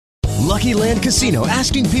Lucky Land Casino,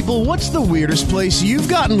 asking people, what's the weirdest place you've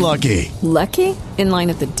gotten lucky? Lucky? In line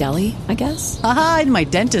at the deli, I guess? Aha, in my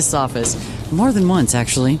dentist's office. More than once,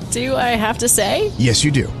 actually. Do I have to say? Yes,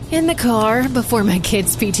 you do. In the car before my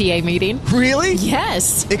kids' PTA meeting. Really?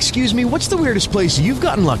 Yes. Excuse me, what's the weirdest place you've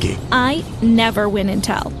gotten lucky? I never win and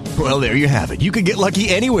tell. Well, there you have it. You can get lucky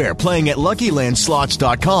anywhere, playing at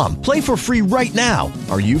LuckyLandSlots.com. Play for free right now.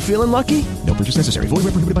 Are you feeling lucky? No purchase necessary. Void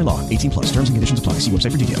where prohibited by law. 18 plus. Terms and conditions apply. See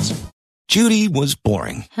website for details. Judy was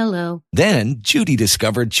boring. Hello. Then Judy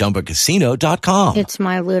discovered ChumbaCasino.com. It's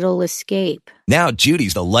my little escape. Now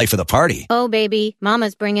Judy's the life of the party. Oh, baby,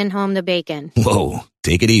 mama's bringing home the bacon. Whoa,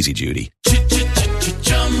 take it easy, Judy.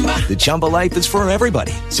 The Chumba life is for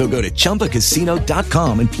everybody. So go to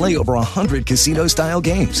ChumbaCasino.com and play over 100 casino-style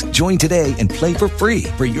games. Join today and play for free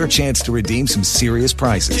for your chance to redeem some serious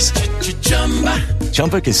prizes.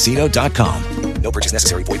 ChumbaCasino.com. No purchase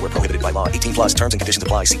necessary. Void where prohibited by law. 18 plus. Terms and conditions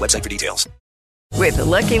apply. See website for details. With the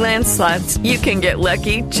Lucky Land Slots, you can get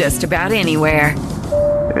lucky just about anywhere.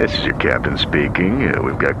 This is your captain speaking.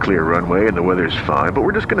 We've got clear runway and the weather's fine, but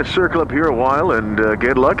we're just going to circle up here a while and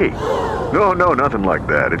get lucky. No, nothing like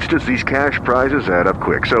that. It's just these cash prizes add up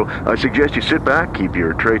quick. So I suggest you sit back, keep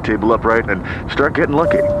your tray table upright, and start getting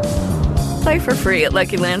lucky. Play for free at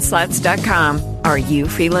LuckyLandSlots.com. Are you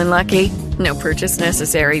feeling lucky? No purchase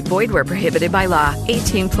necessary. Void where prohibited by law.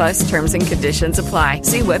 18 plus terms and conditions apply.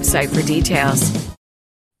 See website for details.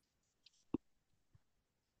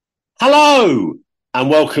 Hello, and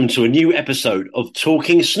welcome to a new episode of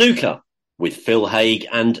Talking Snooker with Phil Haigh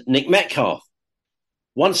and Nick Metcalf.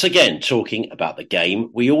 Once again, talking about the game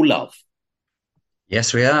we all love.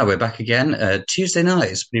 Yes, we are. We're back again. Tuesday night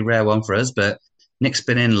is a pretty rare one for us, but Nick's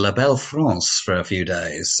been in La Belle France for a few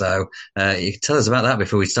days. So you can tell us about that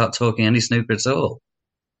before we start talking any snooker at all.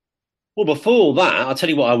 Well, before that, I'll tell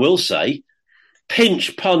you what I will say.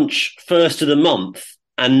 Pinch punch first of the month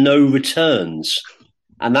and no returns.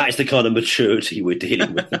 And that is the kind of maturity we're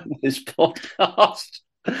dealing with in this podcast.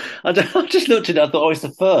 I just looked at it, I thought, it's the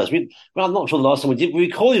first. I'm not sure the last time we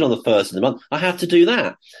recorded on the first of the month. I have to do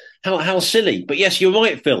that. How silly. But yes, you're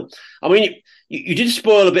right, Phil. I mean, you did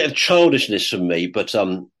spoil a bit of childishness from me, but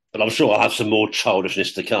I'm sure I'll have some more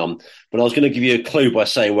childishness to come. But I was going to give you a clue by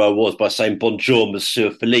saying where I was, by saying Bonjour,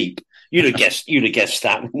 Monsieur Philippe. You'd have guessed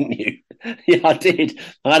that, wouldn't you? Yeah, I did.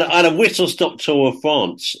 I had a whistle-stop tour of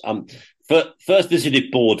France. First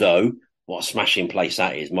visited Bordeaux. What a smashing place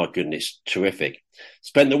that is. My goodness, terrific.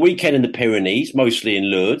 Spent the weekend in the Pyrenees, mostly in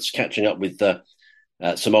Lourdes, catching up with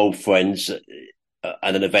some old friends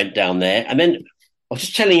at an event down there. And then, I was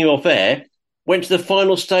just telling you off air, went to the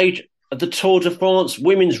final stage of the Tour de France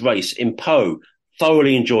women's race in Pau.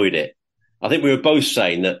 Thoroughly enjoyed it. I think we were both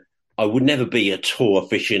saying that I would never be a tour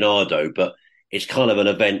aficionado, but it's kind of an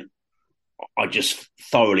event I just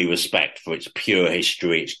thoroughly respect for its pure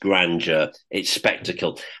history, its grandeur, its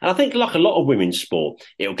spectacle. And I think, like a lot of women's sport,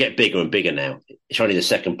 it'll get bigger and bigger now. It's only the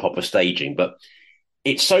second proper staging, but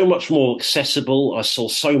it's so much more accessible. I saw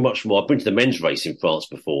so much more. I've been to the men's race in France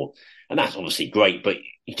before, and that's obviously great, but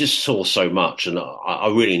you just saw so much, and I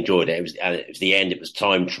really enjoyed it. It was the end. It was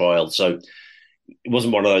time trial, so it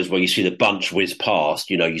wasn't one of those where you see the bunch whiz past.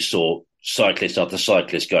 You know, you saw cyclist after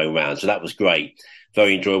cyclist going around, so that was great.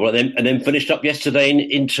 Very enjoyable. And then finished up yesterday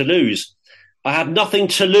in Toulouse. I had nothing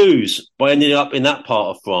to lose by ending up in that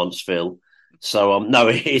part of France, Phil. So, no,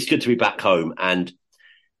 it's good to be back home. And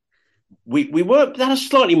we had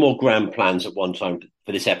slightly more grand plans at one time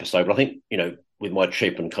for this episode. But I think, with my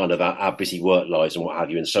trip and kind of our busy work lives and what have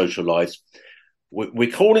you and social lives, we're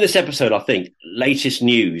calling this episode, I think, Latest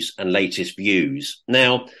News and Latest Views.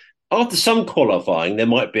 Now, after some qualifying, there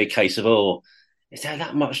might be a case of, is there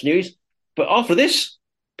that much news? But after this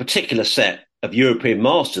particular set of European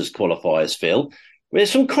Masters qualifiers, Phil, there's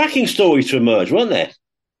some cracking stories to emerge, weren't there?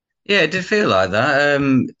 Yeah, it did feel like that.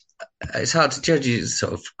 It's hard to judge these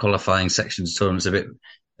sort of qualifying sections. Tournaments a bit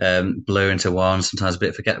blur into one, sometimes a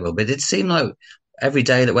bit forgettable. But it did seem like every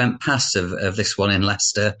day that went past of this one in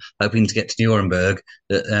Leicester, hoping to get to Nuremberg,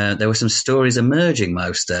 that there were some stories emerging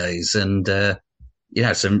most days, and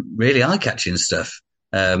some really eye-catching stuff.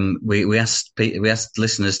 We asked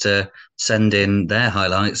listeners to send in their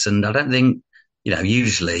highlights, and I don't think,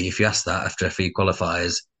 usually if you ask that after a few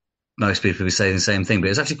qualifiers, most people will be saying the same thing, but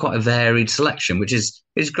it's actually quite a varied selection, which is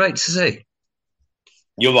great to see.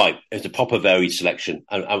 You're right. It's a proper varied selection,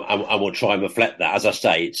 and we'll try and reflect that. As I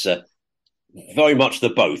say, it's very much the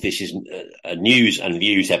both. This is a news and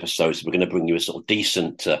views episode, so we're going to bring you a sort of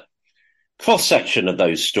decent cross-section of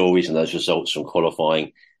those stories and those results from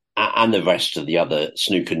qualifying and the rest of the other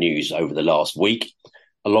snooker news over the last week.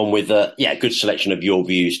 along with a good selection of your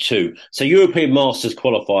views too. So European Masters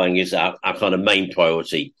qualifying is our kind of main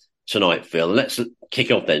priority tonight, Phil. Let's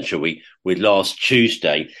kick off then, shall we, with last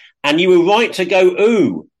Tuesday. And you were right to go,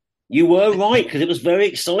 ooh. You were right, because it was very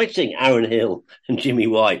exciting, Aaron Hill and Jimmy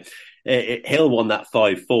White. Hill won that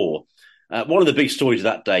 5-4. One of the big stories of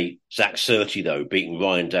that day, Zach Surtees, though, beating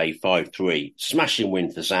Ryan Day 5-3. Smashing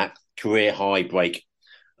win for Zach, career high break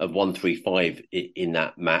of 135 in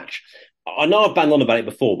that match. I know I've banged on about it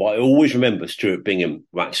before, but I always remember Stuart Bingham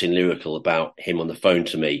waxing lyrical about him on the phone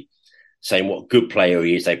to me, saying what a good player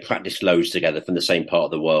he is. They practiced loads together from the same part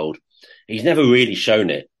of the world. He's never really shown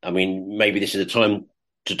it. I mean, maybe this is the time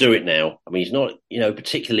to do it now. I mean, he's not,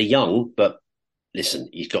 particularly young, but listen,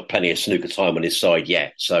 he's got plenty of snooker time on his side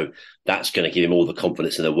yet. So that's going to give him all the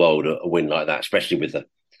confidence in the world, a win like that, especially with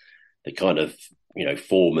the kind of,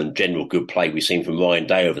 form and general good play we've seen from Ryan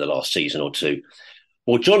Day over the last season or two.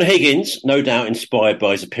 Well, John Higgins, no doubt inspired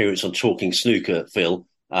by his appearance on Talking Snooker, Phil,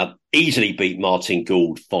 easily beat Martin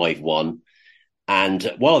Gould 5-1. And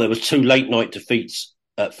there was 2 late night defeats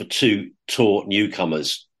for 2 tour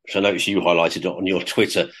newcomers, which I noticed you highlighted on your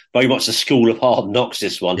Twitter. Very much the school of hard knocks,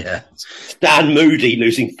 this one. Yeah. Stan Moody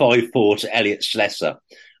losing 5-4 to Elliot Schlesser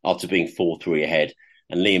after being 4-3 ahead.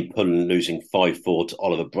 And Liam Pullen losing 5-4 to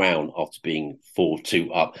Oliver Brown after being 4-2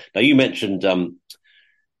 up. Now, you mentioned the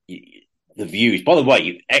views. By the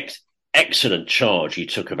way, excellent charge you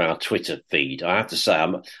took of our Twitter feed. I have to say,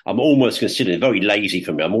 I'm almost considering it very lazy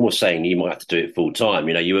for me. I'm almost saying you might have to do it full time.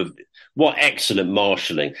 What excellent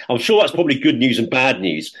marshalling. I'm sure that's probably good news and bad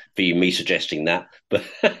news for you, me suggesting that. But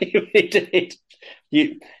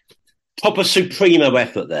you top a supremo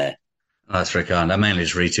effort there. Oh, that's very kind. I mainly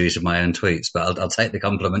just retweeted my own tweets, but I'll take the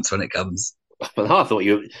compliments when it comes. Well, I thought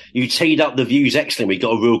you teed up the views excellently. We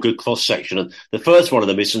got a real good cross section, and the first one of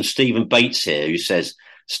them is from Stephen Bates here, who says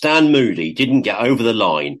Stan Moody didn't get over the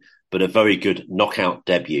line, but a very good knockout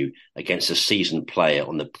debut against a seasoned player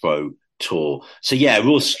on the pro tour. So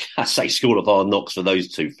I say school of hard knocks for those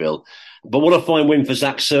two, Phil. But what a fine win for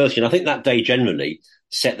Zach Surtees. And I think that day generally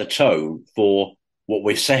set the tone for what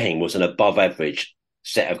we're saying was an above average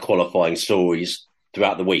set of qualifying stories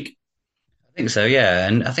throughout the week. I think so, yeah.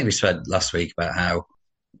 And I think we spoke last week about how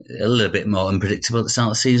a little bit more unpredictable at the start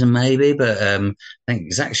of the season, maybe. But I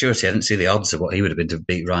think Zach Surtees, I didn't see the odds of what he would have been to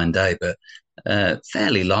beat Ryan Day, but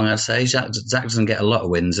fairly long, I'd say. Zach doesn't get a lot of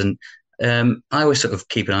wins. And I always sort of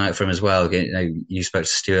keep an eye out for him as well. You spoke to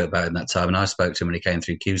Stuart about him that time, and I spoke to him when he came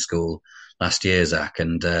through Q School last year, Zach.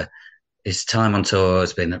 And his time on tour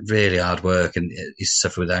has been really hard work, and he's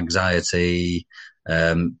suffered with anxiety,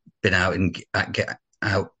 been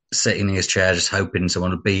out sitting in his chair just hoping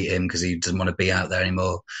someone would beat him because he doesn't want to be out there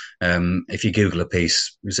anymore. If you Google a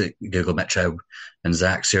piece, Google Metro and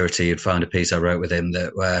Zach Surtees, you'd find a piece I wrote with him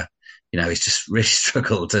where he's just really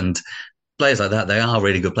struggled. And players like that, they are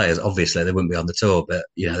really good players. Obviously, they wouldn't be on the tour, but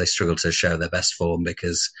they struggle to show their best form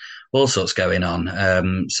because all sorts going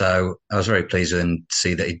on. So I was very pleased with him to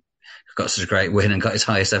see that he got such a great win and got his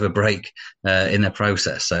highest ever break in the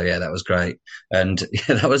process. So yeah, that was great. And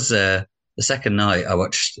that was the second night I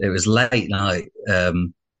watched. It was late night.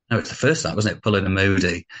 No, it was the first night, wasn't it? Pullen and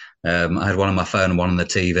Moody. I had one on my phone and one on the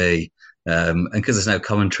TV. And because there's no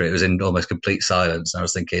commentary, it was in almost complete silence. And I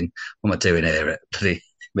was thinking, what am I doing here at bloody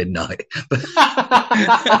midnight? But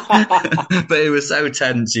it was so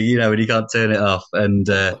tense, when you can't turn it off. And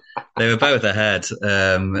they were both ahead.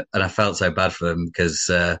 And I felt so bad for them because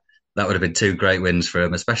that would have been 2 great wins for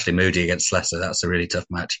him, especially Moody against Schlesser. That's a really tough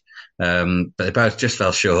match. But they both just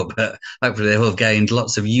fell short. But hopefully they will have gained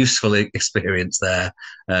lots of useful experience there.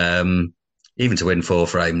 Even to win 4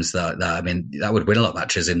 frames, that I mean, that would win a lot of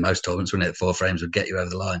matches in most tournaments, wouldn't it? 4 frames would get you over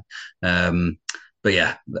the line. But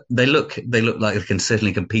yeah, they look like they can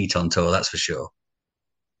certainly compete on tour. That's for sure.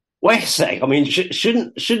 Wait a sec. I mean,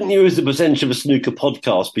 shouldn't you, as the presenter of a snooker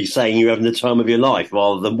podcast, be saying you're having the time of your life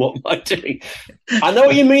rather than what am I doing? I know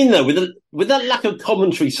what you mean, though. With that lack of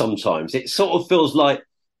commentary, sometimes it sort of feels like,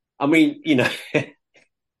 I mean,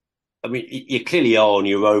 I mean, you clearly are on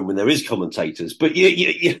your own when there is commentators, but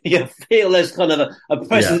you feel there's kind of a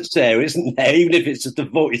presence there, isn't there? Even if it's just a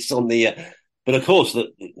voice on the. But of course,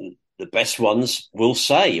 the best ones will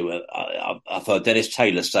say. I've heard Dennis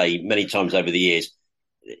Taylor say many times over the years.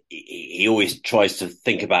 He always tries to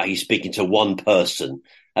think about he's speaking to one person,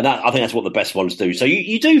 and I think that's what the best ones do. So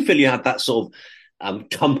you do feel you have that sort of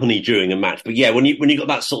company during a match, but yeah, when you got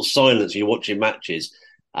that sort of silence, and you're watching matches,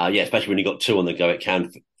 especially when you got 2 on the go, it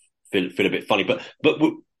can feel a bit funny. But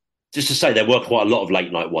just to say, there were quite a lot of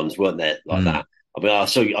late night ones, weren't there, like that? I mean, I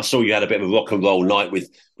saw you had a bit of a rock and roll night with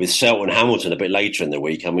Selton Hamilton a bit later in the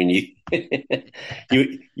week. I mean,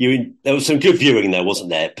 there was some good viewing there, wasn't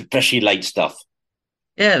there? Especially late stuff.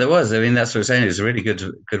 Yeah, there was. I mean, that's what I'm saying. It was a really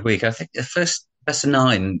good week. I think the first best of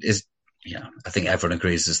nine is, I think everyone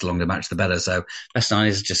agrees the longer the match, the better. So best of nine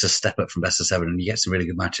is just a step up from best of seven, and you get some really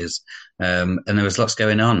good matches. And there was lots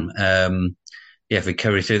going on. If we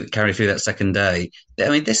carry through that second day, I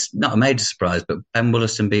mean, this not a major surprise, but Ben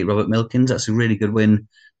Wollaston beat Robert Milkins. That's a really good win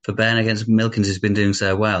for Ben against Milkins, who's been doing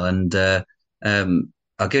so well. And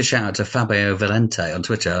I'll give a shout out to Fabio Valente on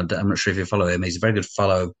Twitter. I'm not sure if you follow him. He's a very good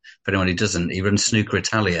follow for anyone who doesn't. He runs Snooker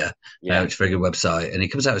Italia, which is a very good website, and he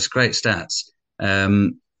comes out with great stats.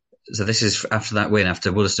 So this is after that win,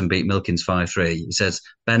 after Wollaston beat Milkins 5-3. He says,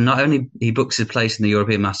 Ben, not only he books his place in the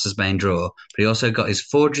European Masters main draw, but he also got his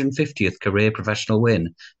 450th career professional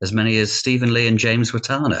win, as many as Stephen Lee and James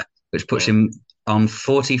Watana, which puts him on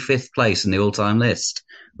 45th place in the all-time list,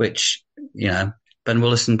 which, Ben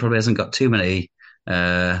Wollaston probably hasn't got too many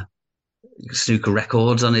snooker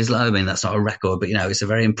records on his. I mean, that's not a record, but it's a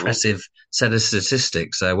very impressive set of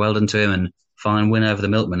statistics. So well done to him, and fine win over the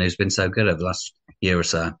Milkman, who's been so good over the last year or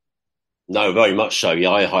so. No, very much so.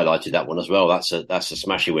 Yeah, I highlighted that one as well. That's a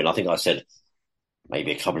smashing win. I think I said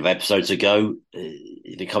maybe a couple of episodes ago.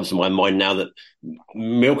 It comes to my mind now that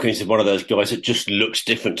Milkins is one of those guys that just looks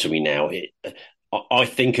different to me now. I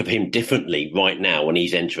think of him differently right now when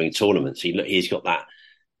he's entering tournaments. He's got that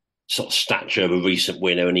sort of stature of a recent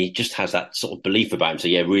winner, and he just has that sort of belief about him. So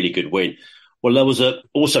yeah, really good win. Well, there was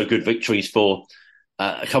also good victories for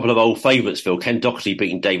a couple of old favourites, Phil. Ken Dockley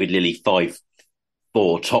beating David Lilly 5-4,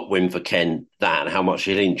 top win for Ken, that, and how much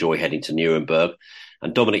he'll enjoy heading to Nuremberg.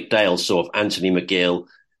 And Dominic Dale saw Anthony McGill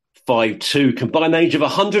 5-2, combined age of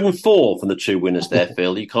 104 from the two winners there,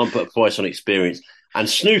 Phil. You can't put a price on experience. And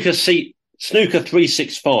Snooker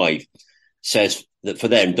 365 says that for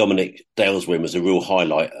them, Dominic Dale's win was a real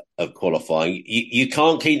highlight of qualifying. You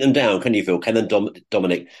can't keep them down, can you, Phil? Ken and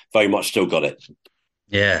Dominic very much still got it.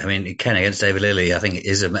 Yeah, I mean, Ken against David Lilly, I think it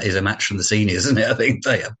is a match from the seniors, isn't it? I think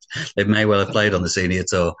they may well have played on the senior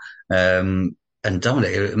tour. And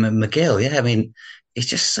Dominic McGill, I mean, he's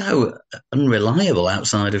just so unreliable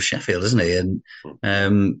outside of Sheffield, isn't he?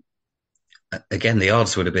 And again, the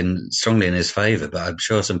odds would have been strongly in his favour, but I'm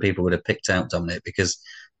sure some people would have picked out Dominic because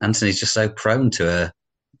Anthony's just so prone to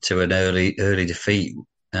an early defeat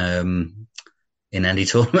in any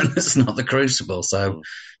tournament that's not the Crucible. So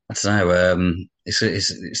I don't know.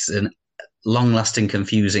 It's a long-lasting,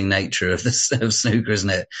 confusing nature of snooker, isn't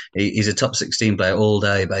it? He's a top 16 player all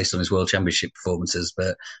day based on his World Championship performances,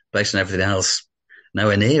 but based on everything else,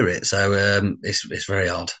 nowhere near it. So it's very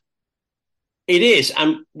odd. It is,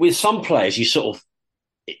 and with some players,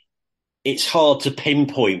 it's hard to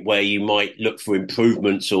pinpoint where you might look for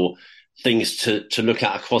improvements or things to look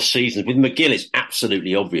at across seasons. With McGill, it's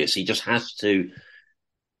absolutely obvious. He just has to,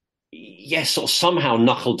 sort of somehow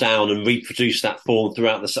knuckle down and reproduce that form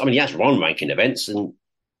throughout the. I mean, he has run ranking events and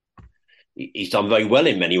he's done very well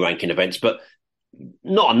in many ranking events, but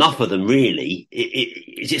not enough of them really.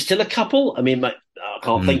 Is it still a couple? I mean, I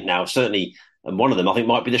can't think now. Certainly, and one of them I think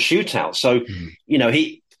might be the Shootout. So,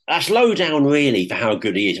 that's low down really for how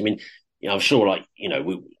good he is. I mean, I'm sure, like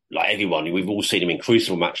everyone, we've all seen him in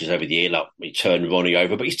crucible matches over the year. Like he turned Ronnie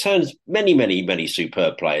over, but he's turned many, many, many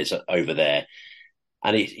superb players over there.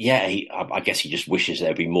 And I guess he just wishes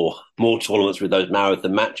there'd be more tournaments with those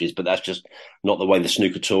marathon matches, but that's just not the way the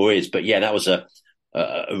snooker tour is. But yeah, that was a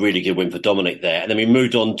really good win for Dominic there. And then we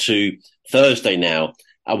moved on to Thursday now.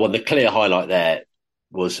 And the clear highlight there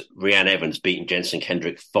was Rhiannon Evans beating Jensen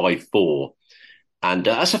Kendrick 5-4. And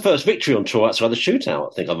that's her first victory on tour outside the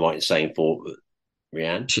Shootout, I think I'm right in saying, for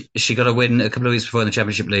Rhiannon. She got a win a couple of weeks before in the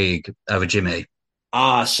Championship League over Jimmy.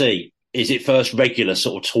 I see. Is it first regular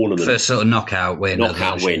sort of tournament? First sort of knockout win.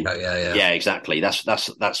 Yeah, exactly. That's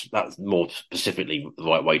more specifically the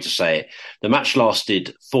right way to say it. The match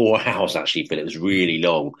lasted 4 hours, actually, Phil. It was really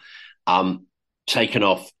long. Taken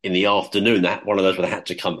off in the afternoon. That one of those where they had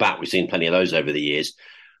to come back. We've seen plenty of those over the years.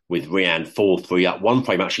 With Rhiannon 4-3 up. One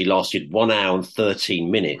frame actually lasted 1 hour and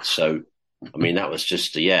 13 minutes. So, I mean, that was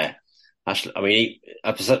just, Actually, I mean,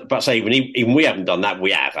 I was about to say, even we haven't done that.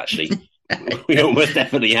 We have, actually. We almost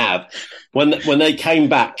definitely have. When they came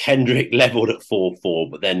back, Kendrick levelled at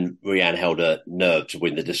 4-4, but then Rhiannon held her nerve to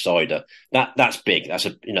win the decider. That's big. That's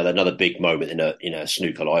another big moment in a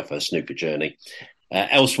snooker life, a snooker journey.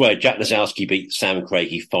 Elsewhere, Jack Lazowski beat Sam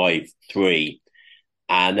Craigie 5-3.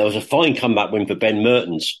 And there was a fine comeback win for Ben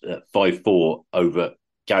Mertens at 5-4 over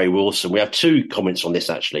Gary Wilson. We have 2 comments on this,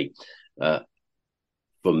 actually,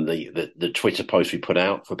 from the Twitter post we put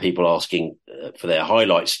out for people asking for their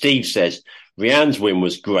highlights. Steve says, Rianne's win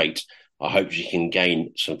was great. I hope she can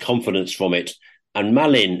gain some confidence from it. And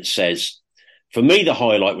Malin says, for me, the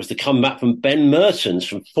highlight was the comeback from Ben Mertens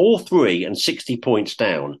from 4-3 and 60 points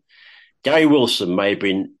down. Gary Wilson may have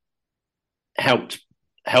been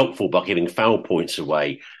helpful by giving foul points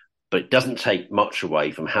away, but it doesn't take much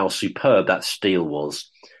away from how superb that steal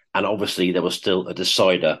was. And obviously, there was still a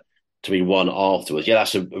decider to be won afterwards. Yeah,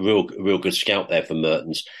 that's a real good scout there for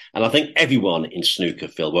Mertens. And I think everyone in snooker,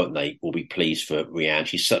 Phil, won't they, will be pleased for Rianne.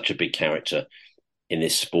 She's such a big character in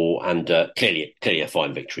this sport, and clearly a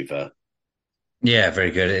fine victory for her. Yeah, very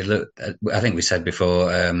good. It looked. I think we said before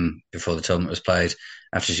the tournament was played,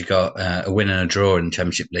 after she got a win and a draw in the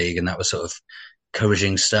Championship League, and that was sort of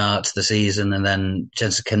encouraging start to the season. And then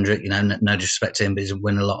Jensen Kendrick, no disrespect to him, but he's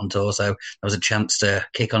won a lot on tour, so there was a chance to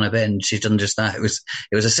kick on a bit, and she's done just that. It was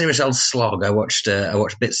a serious old slog. I watched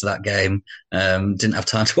bits of that game. Didn't have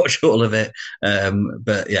time to watch all of it,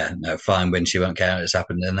 but yeah, no, fine win. She won't care it's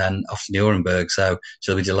happened, and then off to Nuremberg, so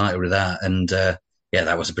she'll be delighted with that. And yeah,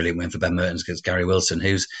 that was a brilliant win for Ben Mertens against Gary Wilson,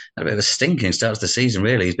 who's had a bit of a stinking start to the season,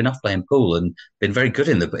 really. He's been off playing pool and been very good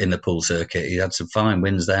in the pool circuit. He had some fine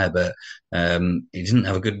wins there, but he didn't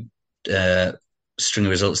have a good string of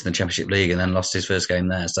results in the Championship League and then lost his first game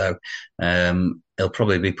there. So he'll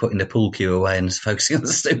probably be putting the pool cue away and focusing on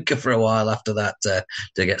the snooker for a while after that to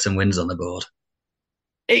get some wins on the board.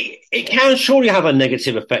 It can surely have a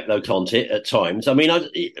negative effect, though, can't it, at times? I mean,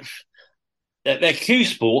 they're cue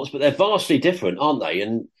sports, but they're vastly different, aren't they?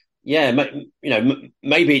 And yeah,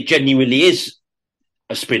 maybe it genuinely is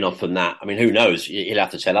a spin-off from that. I mean, who knows? He'll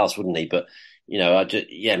have to tell us, wouldn't he? But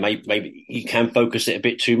maybe you can focus it a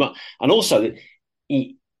bit too much. And also,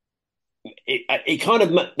 it kind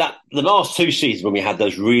of that the last two seasons when we had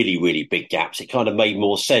those really, really big gaps, it kind of made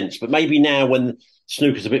more sense. But maybe now when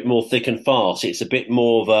snooker's a bit more thick and fast, it's a bit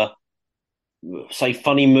more of a, say,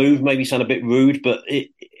 funny move. Maybe sound a bit rude, but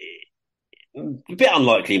a bit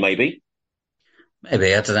unlikely, maybe.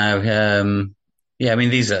 Maybe, I don't know. Yeah, I mean,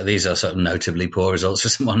 these are sort of notably poor results for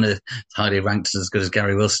someone that's highly ranked as good as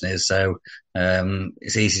Gary Wilson is. So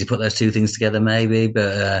it's easy to put those two things together, maybe.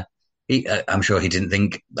 But I'm sure he didn't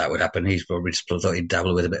think that would happen. He's probably just thought he'd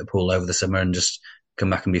dabble with a bit of pool over the summer and just come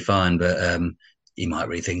back and be fine. But he might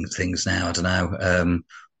rethink things now. I don't know.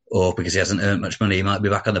 Or because he hasn't earned much money, he might be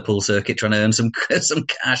back on the pool circuit trying to earn some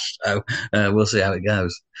cash. So we'll see how it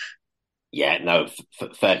goes. Yeah, no,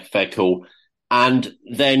 fair call. And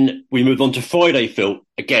then we move on to Friday, Phil.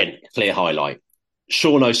 Again, clear highlight.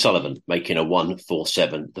 Sean O'Sullivan making a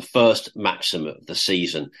 1-4-7, the first maximum of the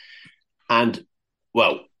season. And,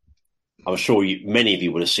 well, I'm sure many of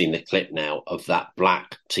you would have seen the clip now of that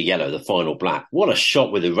black to yellow, the final black. What a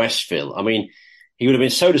shot with the rest, Phil. I mean, he would have been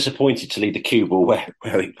so disappointed to leave the cue ball where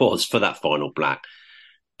he was for that final black.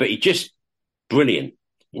 But he just brilliant,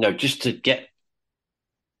 just to get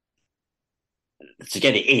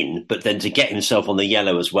it in, but then to get himself on the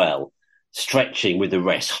yellow as well, stretching with the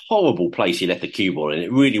rest. Horrible place he left the cue ball in.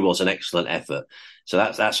 It really was an excellent effort. So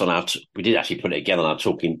that's on our. We did actually put it again on our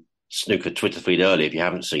Talking Snooker Twitter feed earlier. If you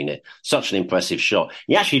haven't seen it, such an impressive shot.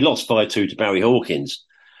 He actually lost 5-2 to Barry Hawkins,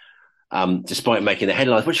 despite making the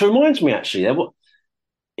headlines. Which reminds me, actually,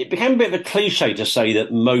 it became a bit of a cliche to say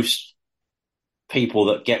that most people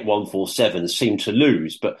that get 1-4-7 seem to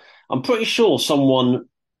lose, but I'm pretty sure someone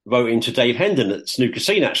wrote into Dave Hendon at Snooker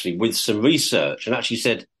Scene, actually, with some research, and actually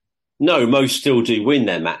said, no, most still do win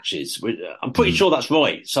their matches. I'm pretty sure that's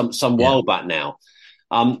right, some while back now.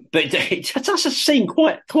 But it does seem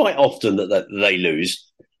quite often that they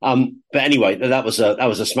lose. But anyway, that was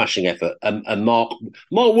a smashing effort. And Mark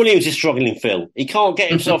Williams is struggling, Phil. He can't get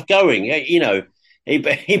himself going. He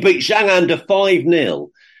beat Zhang Anda 5-0,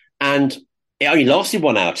 and it only lasted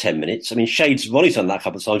 1 hour, 10 minutes. I mean, Ronnie's done that a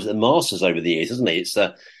couple of times at the Masters over the years, hasn't he? It's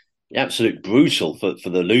absolute brutal for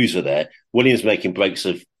the loser there. Williams making breaks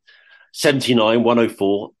of 79,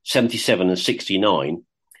 104, 77 and 69.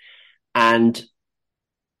 And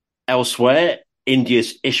elsewhere,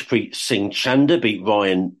 India's Ishpreet Singh Chanda beat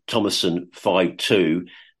Ryan Thomason 5-2.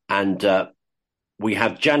 And we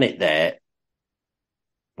have Janet there,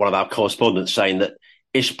 one of our correspondents, saying that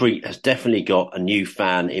Ishpreet has definitely got a new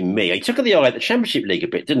fan in me. He took the eye at the Championship League a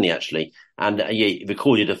bit, didn't he, actually? And he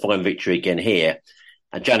recorded a fine victory again here.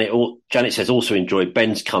 And Janet says also enjoyed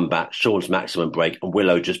Ben's comeback, Sean's maximum break, and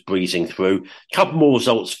Willow just breezing through. A couple more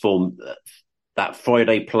results from that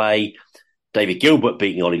Friday play. David Gilbert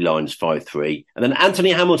beating Ollie Lyons 5-3. And then Anthony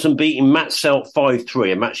Hamilton beating Matt Selt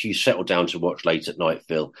 5-3, a match you settled down to watch late at night,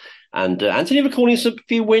 Phil. And Anthony recording some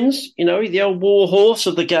few wins, the old war horse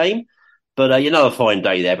of the game. But another fine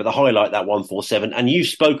day there. But the highlight, that 1-4-7. And you've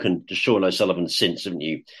spoken to Sean O'Sullivan since, haven't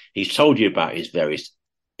you? He's told you about his various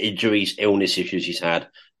injuries, illness issues he's had,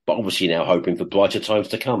 but obviously now hoping for brighter times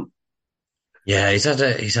to come. Yeah, he's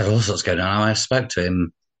had all sorts going on. I spoke to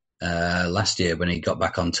him last year when he got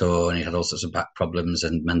back on tour, and he had all sorts of back problems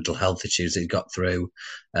and mental health issues that he got through.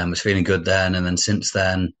 Was feeling good then, and then since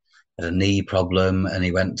then had a knee problem, and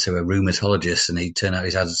he went to a rheumatologist, and he turned out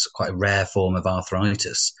he's had quite a rare form of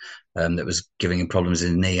arthritis that was giving him problems in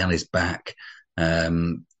his knee and his back.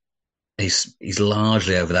 He's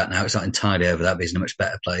largely over that now. It's not entirely over that, but he's in a much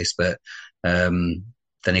better place. But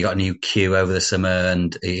then he got a new cue over the summer,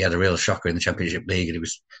 and he had a real shocker in the Championship League, and he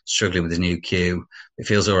was struggling with his new cue. He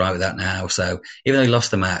feels all right with that now. So even though he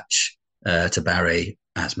lost the match to Barry,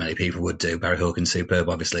 as many people would do, Barry Hawkins superb,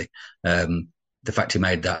 obviously. The fact he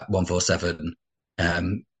made that 147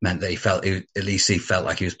 meant that he felt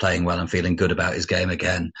like he was playing well and feeling good about his game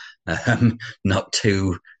again. Not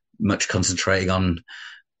too much concentrating on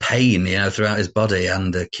pain, throughout his body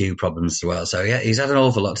and the cue problems as well. So yeah, he's had an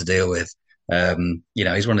awful lot to deal with.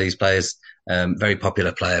 He's one of these players, very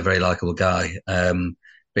popular player, very likable guy. But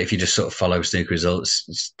if you just sort of follow snooker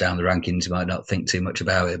results down the rankings, you might not think too much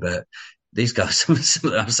about it. But these guys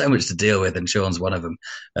have so much to deal with, and Sean's one of them.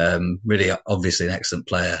 Really, obviously an excellent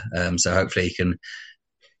player. So hopefully he can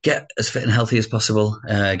get as fit and healthy as possible,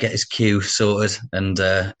 get his cue sorted, and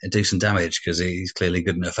do some damage, because he's clearly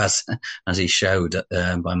good enough, as he showed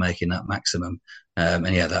by making that maximum. And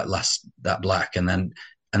yeah, that black, and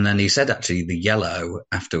then he said actually the yellow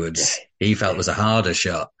afterwards he felt was a harder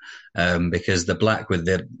shot, because the black with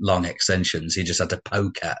the long extensions he just had to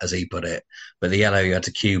poke at, as he put it, but the yellow you had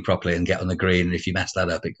to cue properly and get on the green, and if you messed that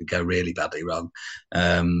up it could go really badly wrong.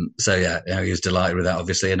 So yeah, he was delighted with that,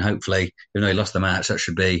 obviously, and hopefully, even though he lost the match, that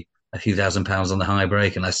should be a few £1,000s on the high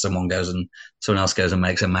break, unless someone else goes and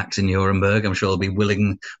makes a max in Nuremberg. I'm sure there'll be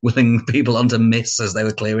willing people on to miss as they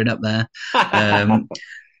were clearing up there.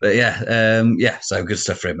 But yeah, so good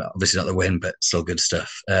stuff for him. Obviously not the win, but still good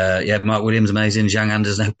stuff. Mark Williams, amazing. Zhang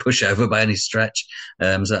Anders, no pushover by any stretch.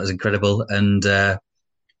 So that was incredible. And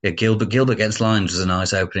Gilbert against Lyons was a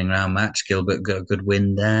nice opening round match. Gilbert got a good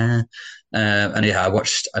win there. And yeah,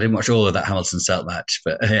 I didn't watch all of that Hamilton Selt match,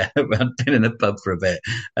 but yeah, I'd been in the pub for a bit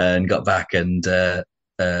and got back, and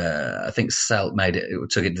I think Selt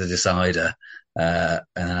took it to the decider. And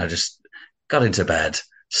then I just got into bed,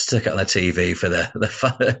 stuck it on the TV for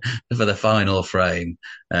the final frame,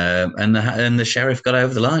 and the Sheriff got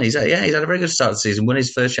over the line. He's had a very good start to the season. Won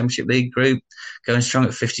his first Championship League group, going strong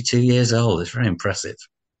at 52 years old. It's very impressive.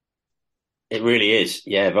 It really is,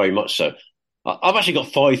 yeah, very much so. I've actually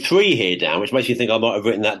got 5-3 here down, which makes me think I might have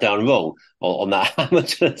written that down wrong on that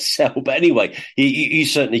Hamilton Selt. But anyway, you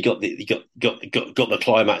certainly got the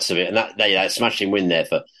climax of it, and that smashing win there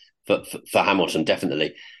for Hamilton,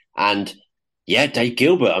 definitely. And yeah, Dave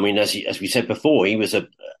Gilbert, I mean, as we said before, he was a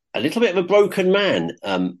little bit of a broken man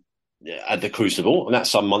at the Crucible, and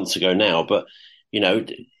that's some months ago now. But,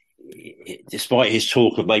 despite his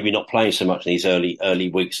talk of maybe not playing so much in these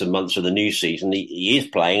early weeks and months of the new season, he is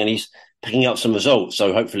playing, and he's picking up some results.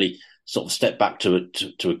 So hopefully sort of step back to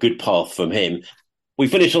a good path from him. We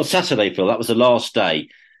finished on Saturday, Phil. That was the last day,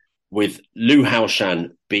 with Liu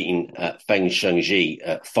Haoshan beating Feng Shengji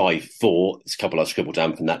 5-4. There's a couple I scribbled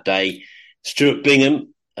down from that day. Stuart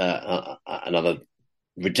Bingham, another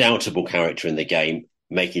redoubtable character in the game,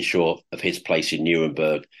 making sure of his place in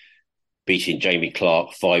Nuremberg, beating Jamie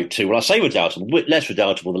Clark 5-2. Well, I say redoubtable, less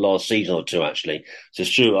redoubtable than the last season or two, actually. So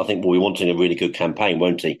Stuart, I think, will be wanting a really good campaign,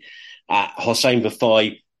 won't he? Hossein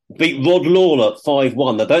Vafai beat Rod Lawler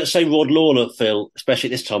 5-1. Now, don't say Rod Lawler, Phil, especially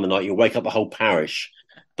at this time of night. You'll wake up the whole parish.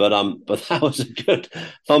 But that was a good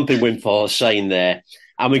thumping win for Hossein there.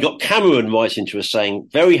 And we got Cameron writing to us saying,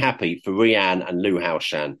 very happy for Rian and Liu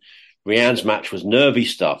Haoshan. Rian's match was nervy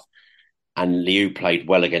stuff, and Liu played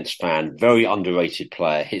well against Fan. Very underrated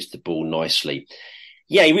player, hits the ball nicely.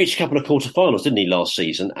 Yeah, he reached a couple of quarterfinals, didn't he, last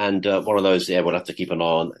season? And one of those we'll have to keep an eye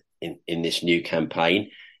on in this new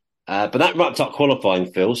campaign. But that wrapped up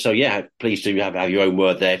qualifying, Phil. So, yeah, please do have your own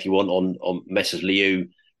word there if you want on Messrs Liu,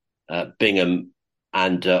 Bingham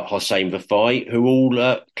and Hossein Vafai, who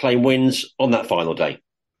all claim wins on that final day.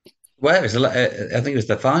 Well, I think it was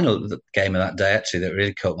the final game of that day, actually, that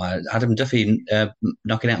really caught my eye. Adam Duffy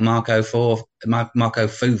knocking out Marco Fu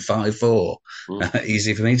 5-4.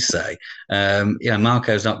 Easy for me to say.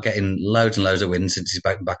 Marco's not getting loads and loads of wins since he's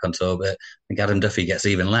back on tour, but I think Adam Duffy gets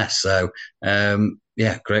even less. So,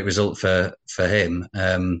 great result for him.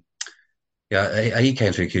 He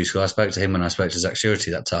came through Q School. I spoke to him when I spoke to Zach Surety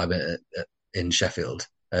that time in Sheffield,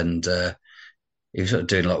 and he was sort of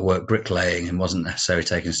doing a lot of work bricklaying and wasn't necessarily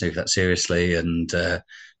taking snooker that seriously. And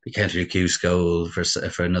he came through Q School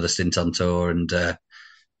for another stint on tour, and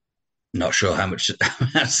Not sure how much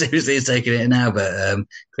how seriously he's taking it now, but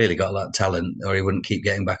clearly got a lot of talent, or he wouldn't keep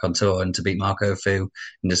getting back on tour. And to beat Marco Fu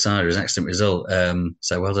in Decider is an excellent result.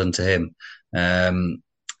 So well done to him. And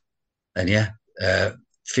yeah,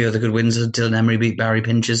 few other good wins. Dylan Emery beat Barry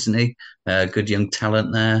Pinchers, didn't he? Good young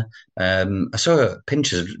talent there. I saw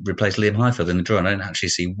Pinchers replace Liam Highfield in the draw, and I didn't actually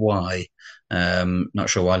see why. Not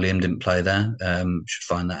sure why Liam didn't play there. Should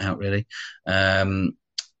find that out really. And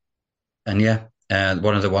yeah,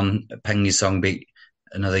 one other one, Peng Yisong beat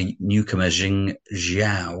another newcomer, Jing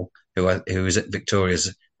Zhao, who was at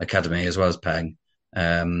Victoria's Academy as well as Peng.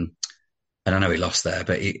 And I know he lost there,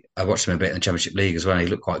 but I watched him a bit in the Championship League as well. And he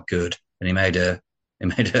looked quite good, and he made a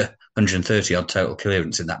 130 odd total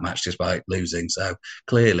clearance in that match despite losing. So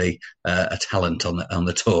clearly a talent on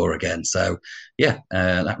the tour again. So yeah,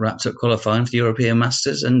 that wrapped up qualifying for the European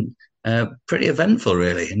Masters, and pretty eventful,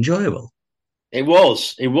 really enjoyable. It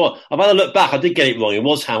was. I've had a look back. I did get it wrong. It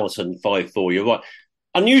was Hamilton 5-4. You're right.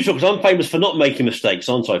 Unusual, because I'm famous for not making mistakes,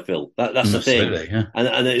 aren't I, Phil? That's the thing. Yeah.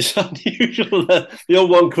 And it's unusual that the old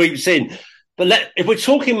one creeps in. But if we're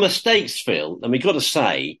talking mistakes, Phil, then we've got to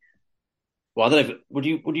say, well, I don't know, would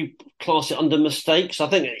you class it under mistakes? I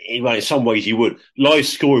think, well, in some ways you would. Live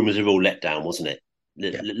scoring was a real letdown, wasn't it?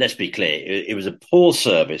 Yeah. Let's be clear. It was a poor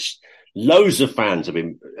service. Loads of fans have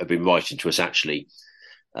been writing to us, actually,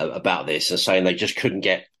 about this and saying they just couldn't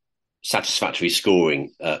get satisfactory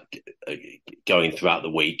scoring going throughout the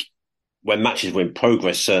week when matches were in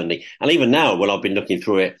progress, certainly. And even now, when I've been looking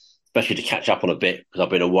through it, especially to catch up on a bit, because I've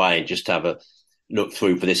been away, and just to have a look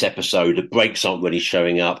through for this episode, the breaks aren't really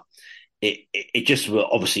showing up. It just was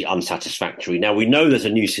obviously unsatisfactory. Now, we know there's a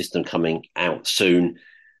new system coming out soon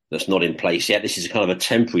that's not in place yet. This is kind of a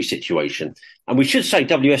temporary situation. And we should say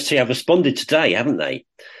WST have responded today, haven't they?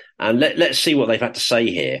 And let's see what they've had to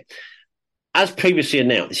say here. As previously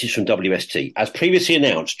announced, this is from WST, as previously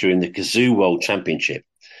announced during the Kazoo World Championship,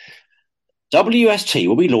 WST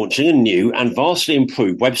will be launching a new and vastly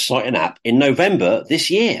improved website and app in November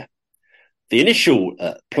this year. The initial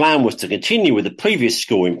plan was to continue with the previous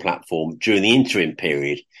scoring platform during the interim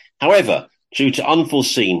period. However, due to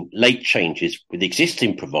unforeseen late changes with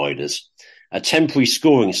existing providers, a temporary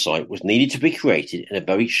scoring site was needed to be created in a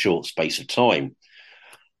very short space of time.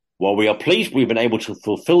 While we are pleased we've been able to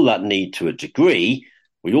fulfill that need to a degree,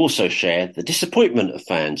 we also share the disappointment of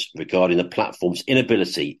fans regarding the platform's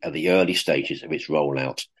inability at the early stages of its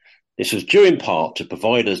rollout. This was due in part to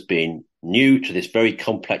providers being new to this very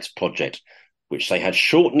complex project, which they had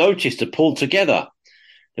short notice to pull together.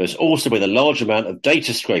 There has also been a large amount of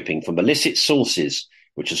data scraping from illicit sources,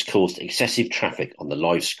 which has caused excessive traffic on the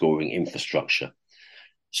live scoring infrastructure.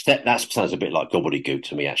 That sounds a bit like gobbledygook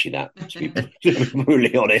to me, actually, that, to be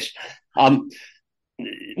brutally honest.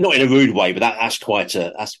 Not in a rude way, but that's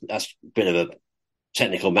a bit of a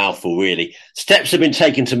technical mouthful, really. Steps have been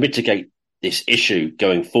taken to mitigate this issue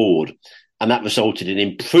going forward, and that resulted in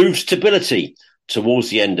improved stability towards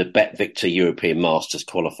the end of Bet Victor European Masters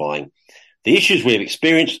qualifying. The issues we have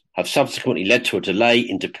experienced have subsequently led to a delay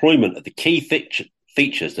in deployment of the key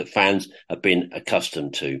features that fans have been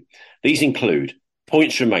accustomed to. These include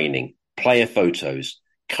points remaining, player photos,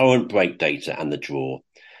 current break data, and the draw.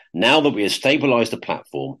 Now that we have stabilised the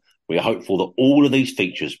platform, we are hopeful that all of these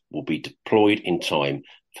features will be deployed in time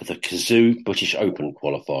for the Kazoo British Open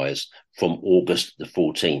qualifiers from August the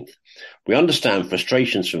 14th. We understand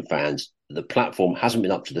frustrations from fans that the platform hasn't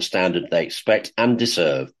been up to the standard they expect and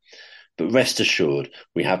deserve, but rest assured,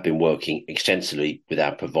 we have been working extensively with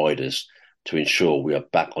our providers to ensure we are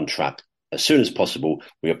back on track as soon as possible.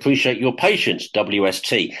 We appreciate your patience,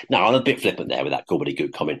 WST. Now, I'm a bit flippant there with that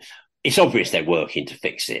gobbledygook comment. It's obvious they're working to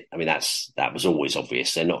fix it. I mean, that was always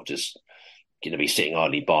obvious. They're not just going to be sitting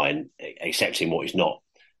idly by and accepting what is not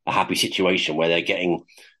a happy situation where they're getting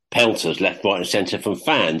pelters left, right and centre from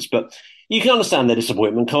fans. But you can understand their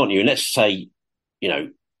disappointment, can't you? And let's say,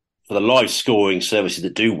 for the live scoring services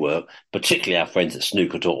that do work, particularly our friends at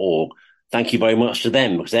snooker.org, thank you very much to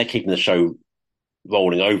them, because they're keeping the show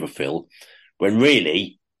rolling over, Phil, when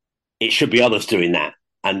really it should be others doing that.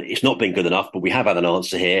 And it's not been good enough, but we have had an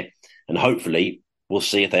answer here. And hopefully we'll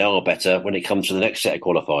see if they are better when it comes to the next set of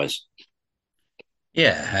qualifiers.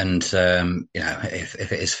 Yeah, and if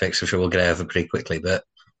it is fixed, I'm sure we'll get over pretty quickly. But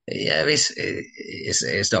yeah,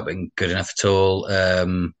 it's not been good enough at all.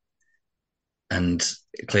 And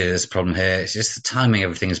clearly there's a problem here. It's just the timing.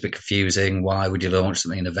 Everything is a bit confusing. Why would you launch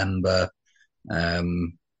something in November?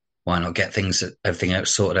 Why not get everything out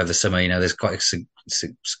sorted over the summer? There's quite a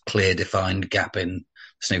clear, defined gap in the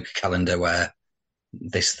snooker calendar where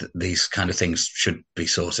these kind of things should be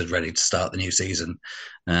sorted, ready to start the new season.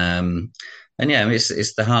 And yeah, I mean, it's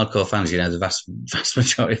the hardcore fans. The vast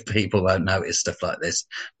majority of people won't notice stuff like this,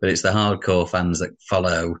 but it's the hardcore fans that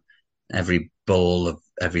follow every ball of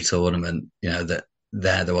every tournament. That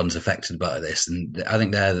they're the ones affected by this, and I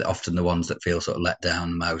think they're often the ones that feel sort of let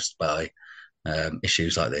down most by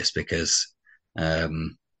issues like this because.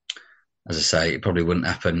 As I say, it probably wouldn't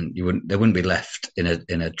happen. They wouldn't be left in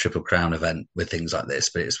a Triple Crown event with things like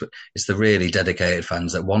this. But it's the really dedicated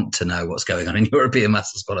fans that want to know what's going on in European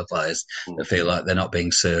Masters qualifiers that feel like they're not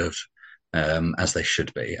being served as they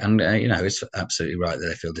should be. And it's absolutely right that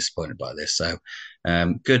they feel disappointed by this. So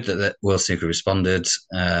good that World Snooker responded,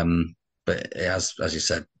 but it has, as you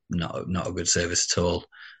said, not a good service at all.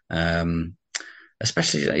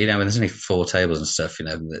 Especially when there's only 4 tables and stuff.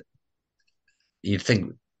 That you'd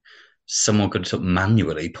think. Someone could sort of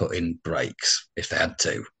manually put in breaks if they had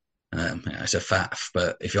to. It's a faff,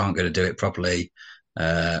 but if you aren't going to do it properly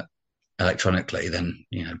electronically, then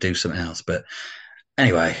do something else. But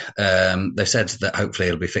anyway, they've said that hopefully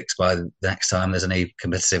it'll be fixed by the next time there's any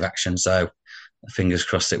competitive action. So fingers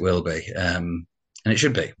crossed it will be, and it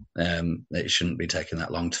should be. It shouldn't be taking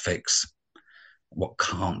that long to fix what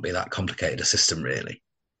can't be that complicated a system, really.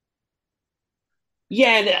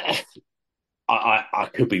 Yeah. I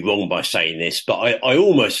could be wrong by saying this, but I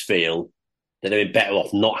almost feel that they'd be better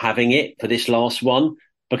off not having it for this last one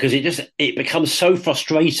because it becomes so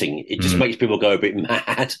frustrating. It just makes people go a bit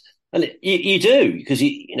mad, and you do because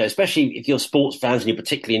especially if you're sports fans and you're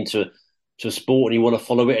particularly into a sport and you want to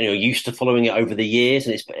follow it and you're used to following it over the years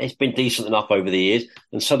and it's been decent enough over the years,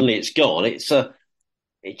 and suddenly it's gone.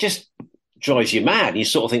 It just drives you mad. You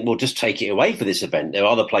sort of think, well, just take it away for this event. There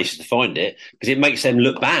are other places to find it because it makes them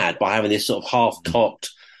look bad by having this sort of half-cocked,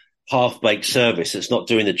 half-baked service that's not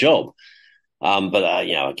doing the job. But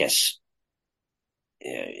I guess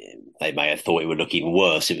they may have thought it would look even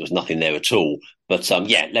worse if it was nothing there at all. But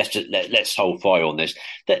let's hold fire on this.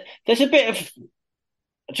 There's a bit of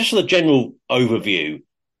just for the general overview.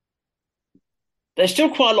 There's still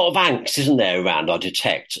quite a lot of angst, isn't there, around I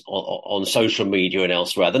detect on social media and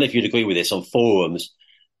elsewhere. I don't know if you'd agree with this on forums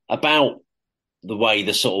about the way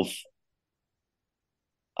the sort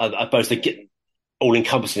of, both the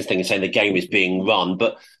all-encompassing thing and saying the game is being run,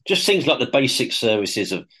 but just things like the basic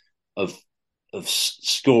services of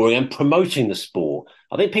scoring and promoting the sport.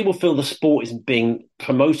 I think people feel the sport isn't being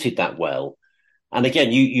promoted that well. And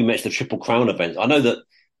again, you mentioned the Triple Crown event. I know that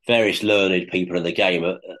various learned people in the game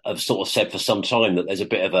have sort of said for some time that there's a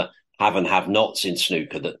bit of a have and have nots in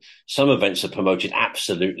snooker, that some events are promoted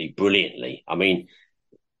absolutely brilliantly. I mean,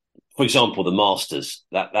 for example, the Masters,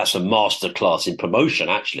 that's a masterclass in promotion,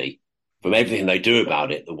 actually, from everything they do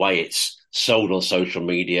about it, the way it's sold on social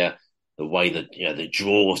media, the way that, the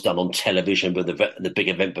draws done on television, but the big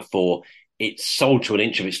event before, it's sold to an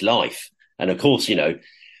inch of its life. And of course,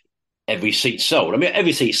 every seat sold. I mean,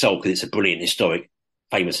 every seat sold because it's a brilliant, historic,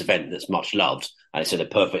 famous event that's much loved, and it's in a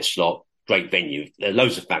perfect slot, great venue. There are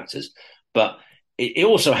loads of factors, but it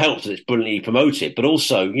also helps that it's brilliantly promoted. But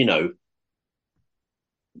also, we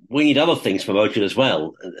need other things promoted as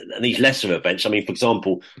well, and these lesser events. I mean, for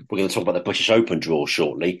example, we're going to talk about the British Open draw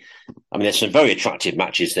shortly. I mean, there's some very attractive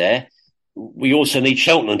matches there. We also need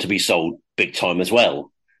Cheltenham to be sold big time as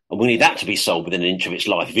well, and we need that to be sold within an inch of its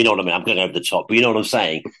life. If you know what I mean, I'm going over the top, but you know what I'm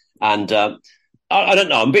saying. And I don't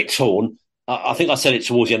know, I'm a bit torn. I think I said it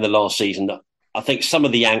towards the end of last season that I think some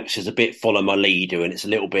of the angst is a bit follow my leader and it's a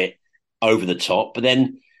little bit over the top, but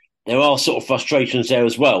then there are sort of frustrations there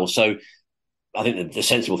as well. So I think the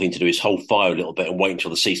sensible thing to do is hold fire a little bit and wait until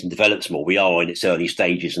the season develops more. We are in its early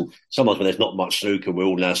stages, and sometimes when there's not much snooker, we're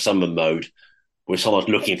all in our summer mode. We're sometimes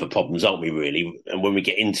looking for problems, aren't we, really? And when we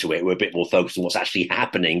get into it, we're a bit more focused on what's actually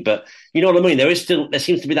happening. But you know what I mean? There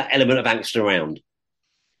seems to be that element of angst around.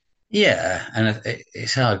 Yeah, and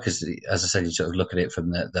it's hard because, as I said, you sort of look at it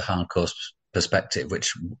from the hardcore perspective,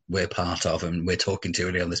 which we're part of and we're talking to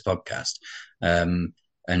really on this podcast. And,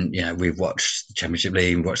 we've watched the Championship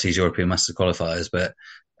League, we've watched these European Masters qualifiers, but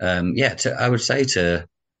I would say to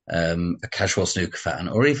a casual snooker fan,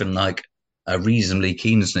 or even like a reasonably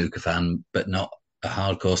keen snooker fan, but not a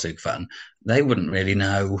hardcore snooker fan, they wouldn't really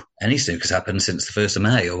know any snooker's happened since the 1st of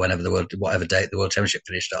May or whatever date the World Championship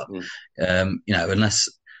finished on. Unless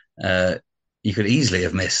you could easily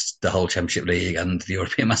have missed the whole Championship League and the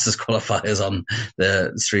European Masters qualifiers on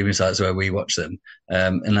the streaming sites where we watch them,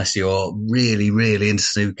 unless you're really, really into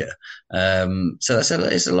snooker. So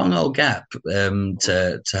it's a long old gap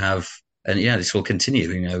to have, and this will continue.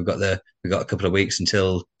 We've got a couple of weeks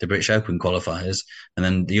until the British Open qualifiers, and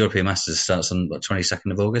then the European Masters starts on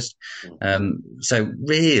 22nd of August. So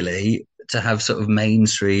really, to have sort of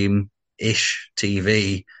mainstream-ish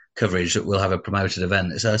TV coverage that we'll have a promoted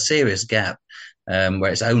event. It's a serious gap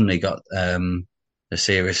where it's only got the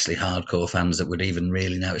seriously hardcore fans that would even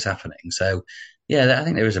really know it's happening. So, yeah, I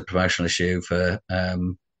think there is a promotional issue for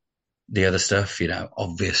the other stuff.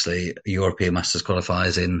 Obviously, European Masters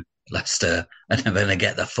qualifiers in Leicester are never going to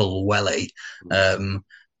get the full welly.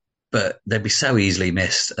 But they'd be so easily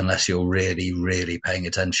missed unless you're really, really paying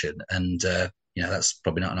attention. And, that's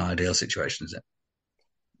probably not an ideal situation, is it?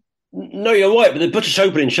 No, you're right. But the British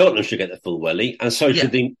Open in Cheltenham should get the full welly, and so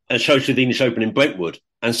should the English Open in Brentwood,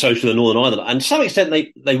 and so should the Northern Ireland. And to some extent,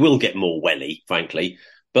 they will get more welly, frankly.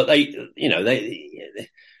 But they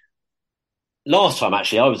last time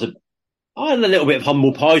actually, I had a little bit of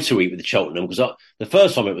humble pie to eat with the Cheltenham because the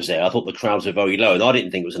first time it was there, I thought the crowds were very low, and I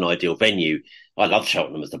didn't think it was an ideal venue. I love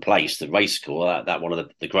Cheltenham as the place, the racecourse, that one of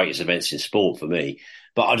the greatest events in sport for me.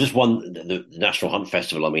 But I just won the National Hunt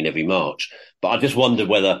Festival, every March. But I just wondered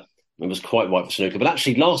whether it was quite right for snooker. But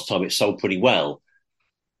actually, last time it sold pretty well.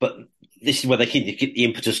 But this is where they keep the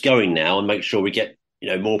impetus going now and make sure we get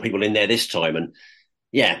more people in there this time. And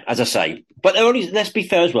yeah, as I say, but let's be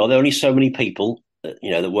fair as well, there are only so many people that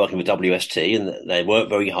working with WST, and they work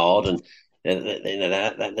very hard, and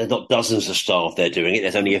there's not dozens of staff there doing it.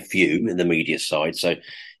 There's only a few in the media side, so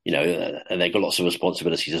and they've got lots of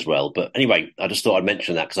responsibilities as well. But anyway, I just thought I'd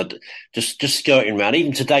mention that because I just skirting around.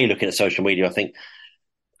 Even today, looking at social media, I think,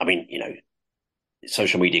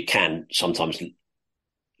 social media can sometimes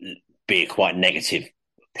be a quite negative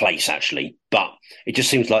place, actually, but it just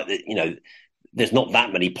seems like there's not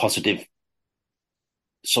that many positive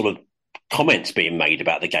sort of comments being made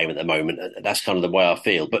about the game at the moment. That's kind of the way I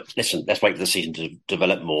feel. But listen, let's wait for the season to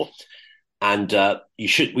develop more. And we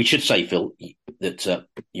should say, Phil, that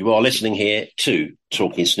you are listening here to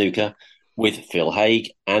Talking Snooker with Phil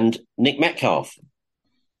Haigh and Nick Metcalf.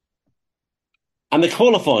 And the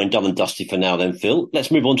qualifying done and dusty for now then, Phil.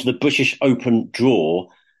 Let's move on to the British Open draw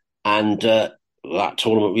and that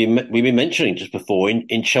tournament we've been mentioning just before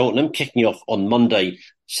in Cheltenham, kicking off on Monday,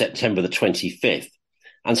 September the 25th.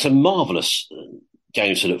 And some marvellous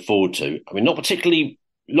games to look forward to. Not particularly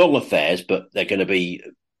long affairs, but they're going to be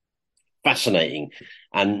fascinating.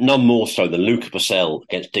 And none more so than Luca Purcell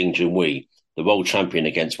against Ding Junhui, the world champion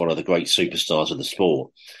against one of the great superstars of the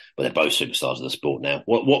sport. But they're both superstars of the sport now.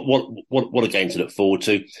 What a game to look forward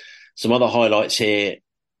to. Some other highlights here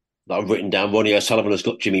that I've written down. Ronnie O'Sullivan has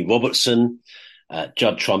got Jimmy Robertson,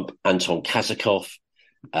 Judd Trump, Anton Kazakov,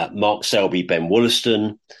 Mark Selby, Ben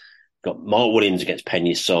Wollaston. Got Mark Williams against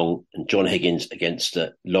Pena Song and John Higgins against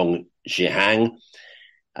Long Zhihang.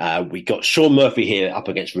 We got Sean Murphy here up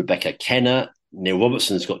against Rebecca Kenner. Neil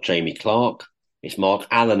Robertson's got Jamie Clark. It's Mark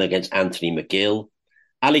Allen against Anthony McGill.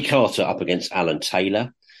 Ali Carter up against Alan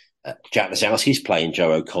Taylor. Jack Lisowski's playing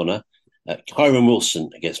Joe O'Connor. Kyron Wilson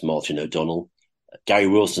against Martin O'Donnell. Gary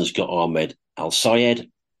Wilson's got Ahmed Al-Sayed.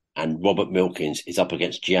 And Robert Milkins is up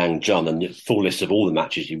against Jiang Jun. And the full list of all the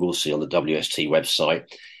matches you will see on the WST website.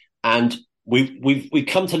 And we've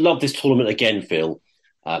come to love this tournament again, Phil.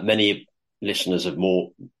 Many listeners of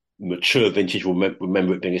more mature vintage will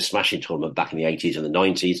remember it being a smashing tournament back in the 80s and the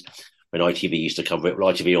 90s when ITV used to cover it.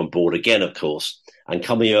 Well, ITV on board again, of course. And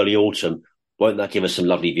come the early autumn, won't that give us some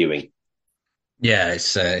lovely viewing? Yeah,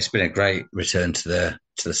 it's been a great return to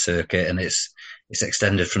the circuit, and it's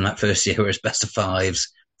extended from that first year where it's best of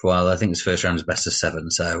fives for a while. I think its first round was best of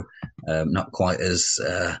seven, so not quite as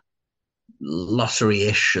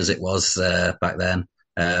lottery-ish as it was back then.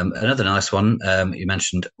 Another nice one, you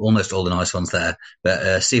mentioned almost all the nice ones there,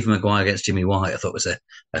 but Stephen Maguire against Jimmy White I thought was a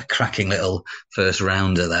cracking little first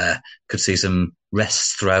rounder there. Could see some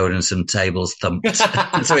rests thrown and some tables thumped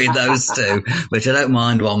between those two, which I don't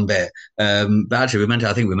mind one bit. But actually,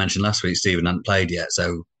 I think we mentioned last week Stephen hadn't played yet,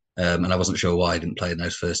 so and I wasn't sure why he didn't play in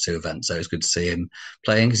those first two events, so it's good to see him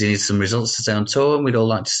playing because he needs some results to stay on tour, and we'd all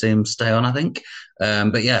like to see him stay on, I think.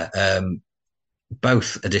 But yeah,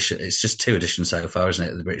 both editions, it's just two editions so far, isn't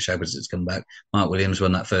it? The British Open since it's come back. Mark Williams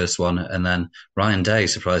won that first one, and then Ryan Day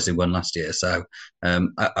surprisingly won last year. So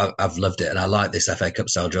I've loved it, and I like this FA Cup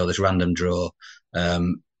style draw, this random draw.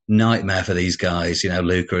 Nightmare for these guys,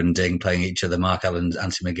 Luca and Ding playing each other, Mark Allen,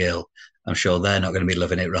 Anthony McGill. I'm sure they're not going to be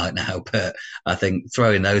loving it right now, but I think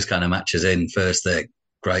throwing those kind of matches in first thing,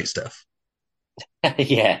 great stuff.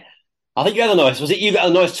 Yeah. I think you had you got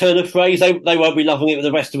a nice turn of phrase? They won't be loving it, but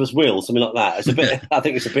the rest of us will. Something like that. It's a bit. I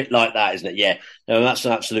think it's a bit like that, isn't it? Yeah. No, that's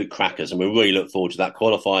an absolute crackers, and we really look forward to that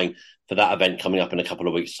qualifying for that event coming up in a couple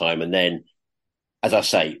of weeks' time. And then, as I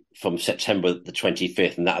say, from September the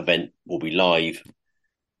 25th, and that event will be live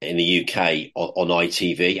in the UK on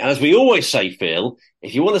ITV. And as we always say, Phil,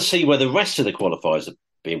 if you want to see where the rest of the qualifiers are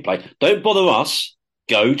being played, don't bother us.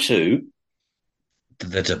 Go to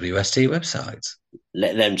The WST website.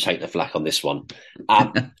 Let them take the flak on this one.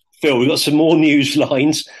 Phil, we've got some more news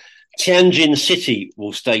lines. Tianjin City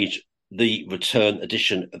will stage the return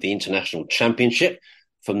edition of the International Championship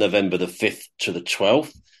from November the 5th to the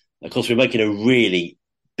 12th. Of course, we're making a really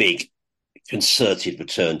big concerted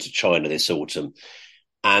return to China this autumn.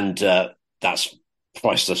 And that's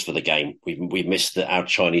priceless for the game. We've missed our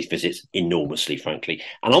Chinese visits enormously, frankly.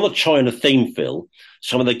 And on the China theme, Phil,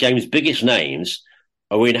 some of the game's biggest names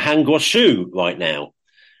are in Hanguoshu right now.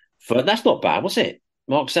 That's not bad, was it?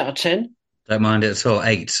 Marks out of 10? Don't mind it at all.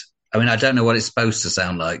 8. I mean, I don't know what it's supposed to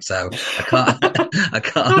sound like, so I can't. I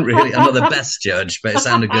can't really. I'm not the best judge, but it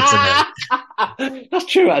sounded good to me. That's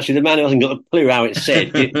true, actually. The man who hasn't got a clue how it's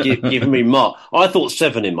said, giving me mark. I thought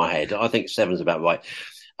 7 in my head. I think 7's about right.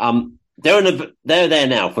 They're there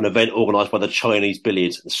now for an event organised by the Chinese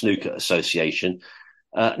Billiards and Snooker Association.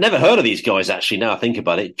 Never heard of these guys, actually, now I think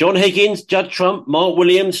about it. John Higgins, Judd Trump, Mark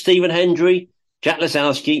Williams, Stephen Hendry, Jack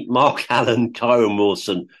Lesowski, Mark Allen, Kyron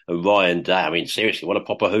Wilson, and Ryan Day. I mean, seriously, what a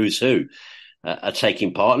proper who's who are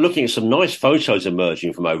taking part. Looking at some nice photos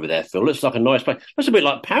emerging from over there, Phil. Looks like a nice place. Looks a bit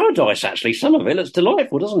like paradise, actually. Some of it looks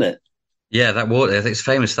delightful, doesn't it? Yeah, that water. I think it's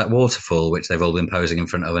famous for that waterfall, which they've all been posing in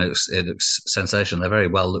front of, and it looks sensational. They're very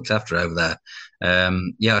well looked after over there.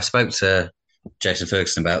 I spoke to Jason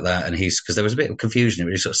Ferguson about that, and because there was a bit of confusion. It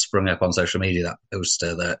really sort of sprung up on social media, that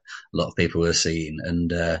poster that a lot of people were seeing,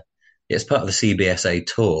 and it's part of the CBSA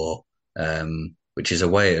tour, which is a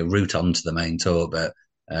route onto the main tour. But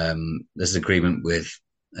there's an agreement with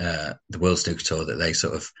the World Snooker Tour that they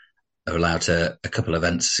sort of are allowed to, a couple of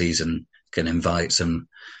events a season, can invite some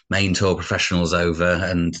main tour professionals over,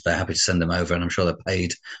 and they're happy to send them over, and I'm sure they're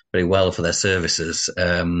paid very well for their services,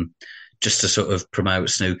 just to sort of promote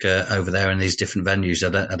snooker over there in these different venues.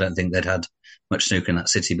 I don't think they'd had much snooker in that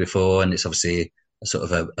city before, and it's obviously a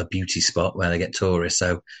sort of a beauty spot where they get tourists,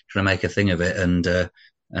 so trying to make a thing of it. And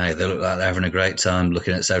they look like they're having a great time.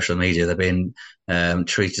 Looking at social media, they're being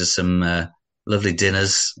treated to some lovely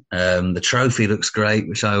dinners. The trophy looks great,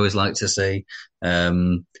 which I always like to see.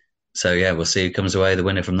 So, yeah, we'll see who comes away the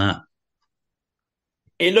winner from that.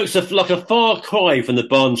 It looks like a far cry from the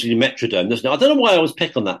Barnsley Metrodome, doesn't it? I don't know why I always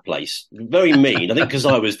pick on that place. Very mean. I think because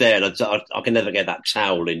I was there, and I can never get that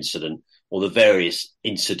towel incident or the various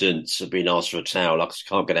incidents of being asked for a towel. I just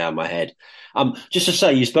can't get it out of my head. Just to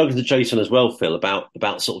say, you've spoken to Jason as well, Phil,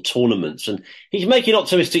 about sort of tournaments, and he's making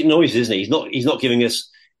optimistic noises, isn't he? He's not giving us,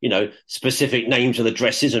 specific names of the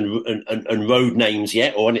dresses and road names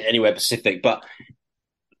yet, or anywhere specific, but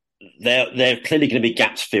they're clearly going to be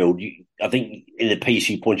gaps filled. I think in the piece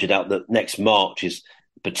you pointed out that next March is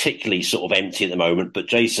particularly sort of empty at the moment, but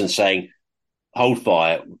Jason's saying, hold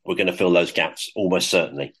fire, we're going to fill those gaps almost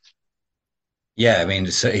certainly. Yeah, I mean,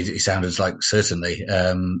 it sounded like certainly.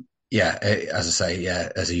 As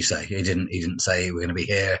you say, he didn't say we're going to be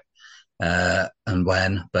here and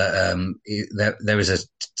when, but there is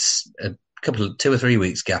a couple of 2 or 3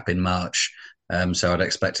 weeks gap in March, so I'd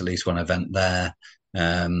expect at least one event there.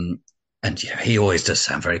 And yeah, he always does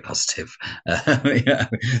sound very positive.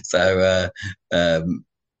 So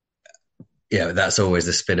that's always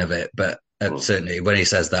the spin of it. But certainly, when he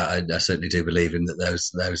says that, I certainly do believe him that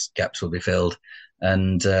those gaps will be filled,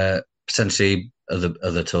 and potentially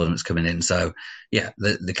other tournaments coming in. So yeah,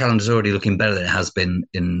 the calendar's already looking better than it has been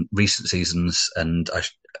in recent seasons, and I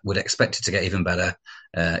would expect it to get even better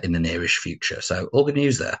in the nearish future. So all good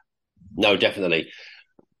news there. No, definitely.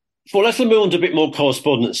 Well, let's move on to a bit more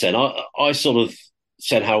correspondence then. I sort of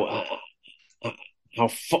said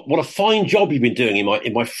what a fine job you've been doing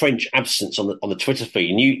in my French absence on the Twitter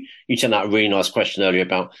feed. And you sent out a really nice question earlier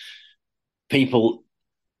about people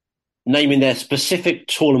naming their specific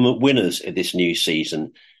tournament winners of this new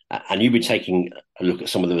season. And you've been taking a look at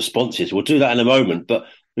some of the responses. We'll do that in a moment. But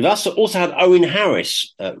we've also had Owen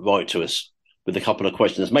Harris write to us with a couple of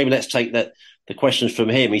questions. Maybe let's take the questions from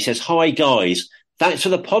him. He says, "Hi, guys. Thanks for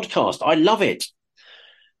the podcast. I love it."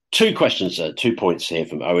 2 questions, 2 points here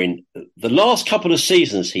from Owen. The last couple of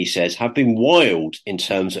seasons, he says, have been wild in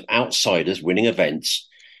terms of outsiders winning events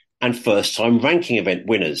and first-time ranking event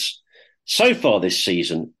winners. So far this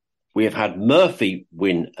season, we have had Murphy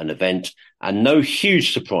win an event and no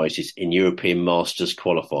huge surprises in European Masters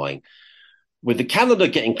qualifying. With the calendar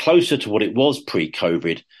getting closer to what it was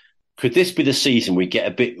pre-COVID, could this be the season we get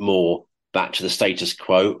a bit more back to the status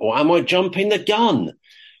quo, or am I jumping the gun?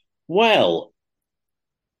 Well,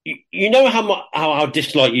 you know how I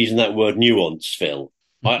dislike using that word nuance, Phil.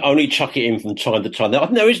 I only chuck it in from time to time.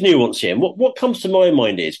 There is nuance here. And what comes to my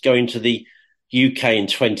mind is going to the UK in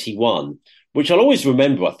 21, which I'll always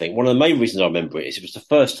remember, I think. One of the main reasons I remember it is it was the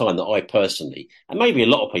first time that I personally, and maybe a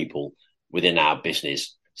lot of people, within our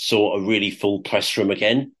business saw a really full press room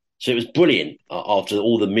again. So it was brilliant after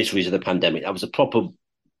all the miseries of the pandemic. That was a proper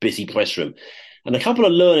busy press room. And a couple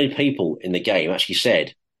of learned people in the game actually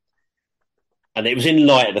said, and it was in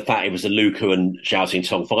light of the fact it was the Luca and Zhao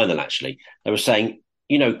Xintong final, actually, they were saying,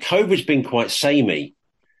 COVID's been quite samey.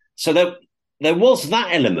 So there was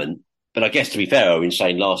that element, but I guess to be fair, Owen's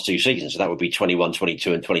saying last two seasons, so that would be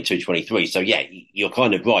 21-22 and 22-23. So yeah, you're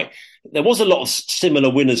kind of right. There was a lot of similar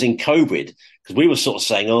winners in COVID because we were sort of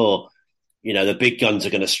saying, the big guns are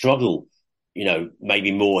going to struggle,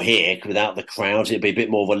 maybe more here without the crowds. It'd be a bit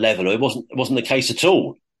more of a level. It wasn't the case at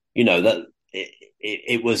all. That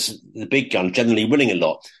it was the big gun generally winning a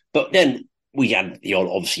lot. But then we had the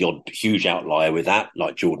odd huge outlier with that,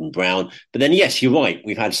 like Jordan Brown. But then, yes, you're right.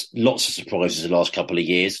 We've had lots of surprises the last couple of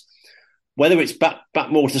years. Whether it's back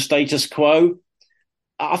more to status quo,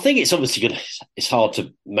 I think it's obviously it's hard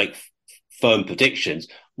to make firm predictions.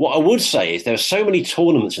 What I would say is there are so many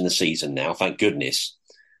tournaments in the season now, thank goodness,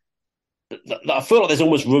 that I feel like there's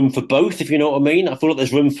almost room for both, if you know what I mean. I feel like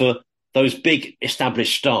there's room for those big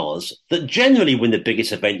established stars that generally win the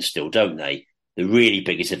biggest events still, don't they? The really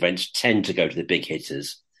biggest events tend to go to the big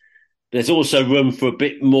hitters. There's also room for a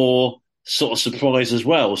bit more sort of surprise as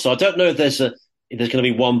well. So I don't know if there's going to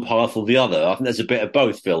be one path or the other. I think there's a bit of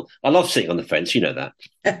both, Phil. I love sitting on the fence, you know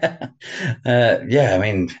that. Yeah, I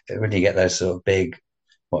mean, when you get those sort of big,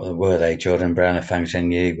 what were they, Jordan Brown and Fang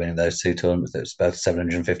Zhenyu winning those two tournaments, that was both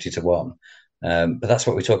 750 to 1. But that's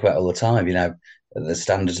what we talk about all the time. The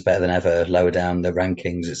standards are better than ever, lower down the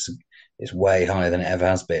rankings. It's way higher than it ever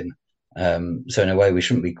has been. So in a way, we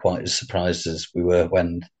shouldn't be quite as surprised as we were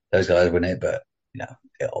when those guys win it, but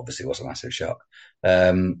it obviously was a massive shock.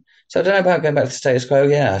 So I don't know about going back to status quo.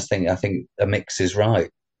 Yeah, I think a mix is right.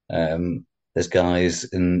 There's guys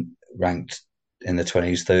ranked in the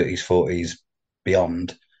 20s, 30s, 40s,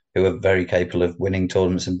 beyond who are very capable of winning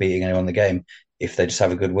tournaments and beating anyone in the game if they just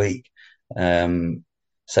have a good week.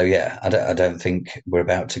 So yeah, I don't think we're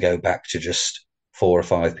about to go back to just 4 or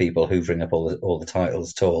 5 people hoovering up all the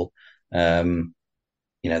titles at all.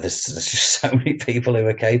 There's just so many people who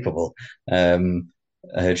are capable. I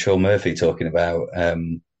heard Sean Murphy talking about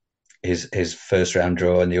his first round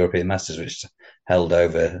draw in the European Masters, which held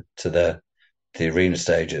over to the arena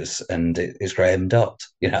stages, and it's Graham Dott.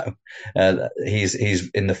 He's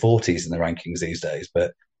in the 40s in the rankings these days,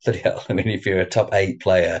 but bloody hell, I mean, if you're a top 8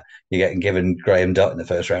 player, you're getting given Graham Dott in the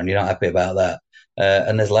first round. You're not happy about that.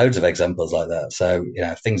 And there's loads of examples like that. So,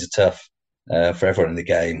 things are tough for everyone in the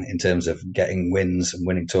game in terms of getting wins and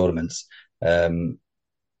winning tournaments. And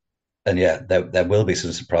yeah, there will be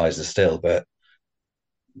some surprises still, but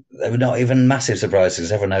they're not even massive surprises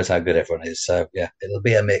because everyone knows how good everyone is. So yeah, it'll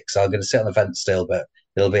be a mix. I'm going to sit on the fence still, but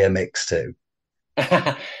it'll be a mix too.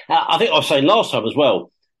 I think I was saying last time as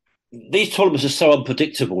well, these tournaments are so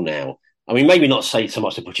unpredictable now. I mean, maybe not say so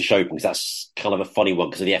much the British Open because that's kind of a funny one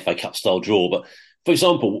because of the FA Cup style draw. But for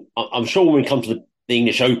example, I'm sure when we come to the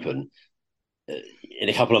English Open in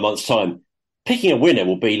a couple of months' time, picking a winner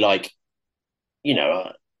will be like,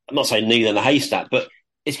 I'm not saying needle in a haystack, but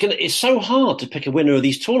it's so hard to pick a winner of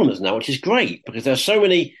these tournaments now, which is great because there are so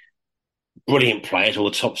many brilliant players, all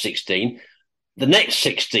the top 16. The next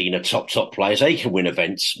 16 are top players. They can win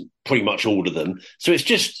events, pretty much all of them. So it's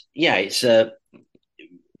just, it's the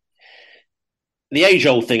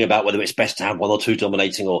age-old thing about whether it's best to have 1 or 2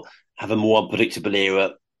 dominating or have a more unpredictable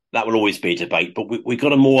era. That will always be a debate, but we've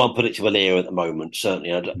got a more unpredictable era at the moment,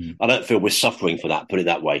 certainly. I don't feel we're suffering for that, put it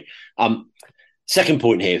that way. Second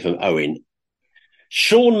point here from Owen.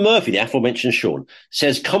 Sean Murphy, the aforementioned Sean,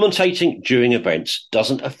 says commentating during events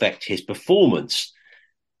doesn't affect his performance.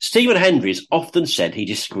 Stephen Hendry has often said he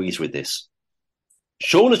disagrees with this.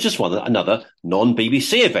 Sean has just won another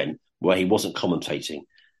non-BBC event where he wasn't commentating,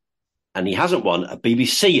 and he hasn't won a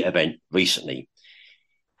BBC event recently.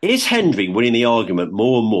 Is Hendry winning the argument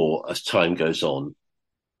more and more as time goes on,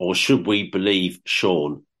 or should we believe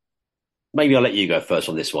Sean? Maybe I'll let you go first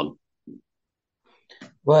on this one.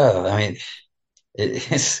 Well, I mean,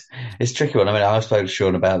 it's a tricky one. I mean, I've spoken to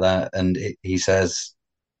Sean about that, and he says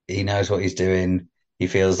he knows what he's doing. He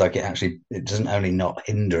feels like it doesn't only not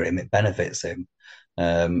hinder him, it benefits him.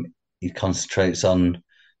 He concentrates on,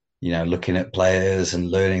 looking at players and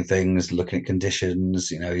learning things, looking at conditions.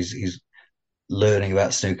 He's learning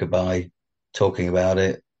about snooker by talking about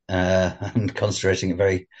it and concentrating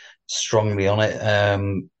very strongly on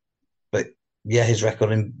it. But yeah, his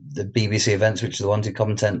record in the BBC events, which are the ones he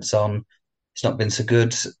commentates on, it's not been so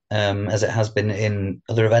good as it has been in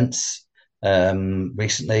other events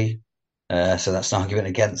recently. So that's an argument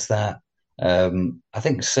against that. I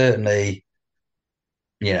think certainly,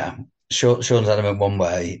 Sean's adamant one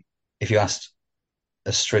way. if you asked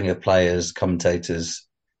a string of players, commentators,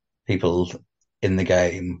 people in the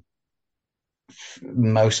game,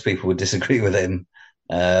 most people would disagree with him.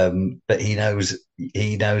 But he knows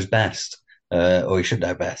best, or he should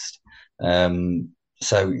know best.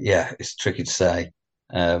 So yeah, it's tricky to say.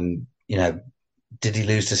 Did he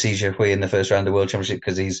lose to CJ Hui in the first round of the World Championship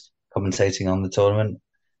because he's commentating on the tournament?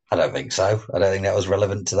 I don't think so. I don't think that was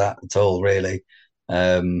relevant to that at all, really.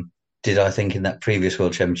 Did I think in that previous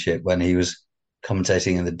World Championship when he was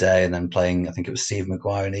commentating in the day and then playing, I think it was Steve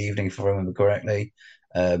Maguire in the evening, if I remember correctly.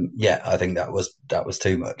 Yeah, I think that was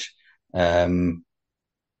too much.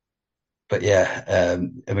 But yeah,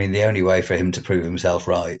 I mean, the only way for him to prove himself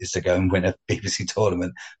right is to go and win a BBC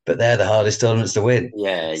tournament. But they're the hardest tournaments to win.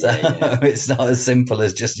 Yeah, so it's not as simple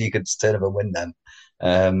as just you could turn up and win them.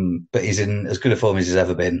 But he's in as good a form as he's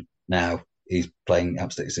ever been now. He's playing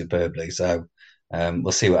absolutely superbly. So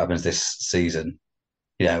we'll see what happens this season.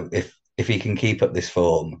 If he can keep up this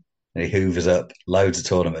form and he hoovers up loads of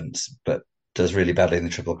tournaments, but does really badly in the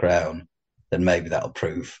Triple Crown, then maybe that'll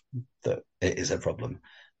prove that it is a problem.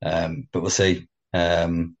 But we'll see. He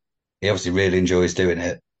obviously really enjoys doing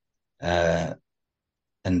it. And,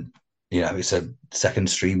 it's a second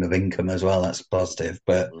stream of income as well. That's positive.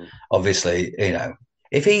 But obviously,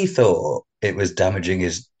 if he thought it was damaging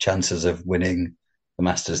his chances of winning the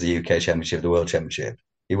Masters, the UK Championship, the World Championship,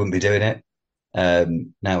 he wouldn't be doing it.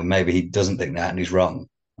 Now, maybe he doesn't think that and he's wrong.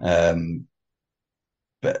 But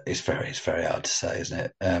it's very hard to say, isn't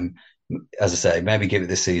it? As I say, maybe give it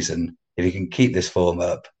this season. If he can keep this form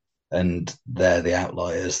up and they're the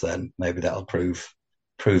outliers, then maybe that'll prove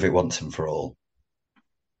it once and for all.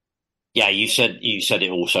 Yeah, you said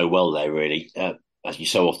it all so well there, really, as you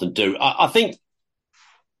so often do. I think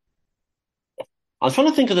I'm trying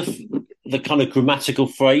to think of the kind of grammatical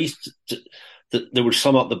phrase that would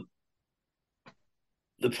sum up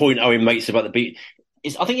the point Owen makes about the beat.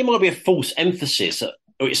 I think it might be a false emphasis, or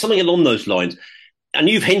it's something along those lines. And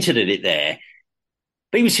you've hinted at it there.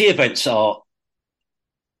 BBC events are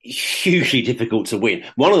hugely difficult to win.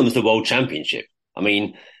 One of them is the World Championship. I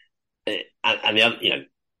mean, and the other,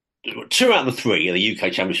 2 out of the 3 are the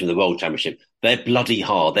UK Championship and the World Championship. They're bloody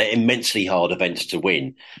hard. They're immensely hard events to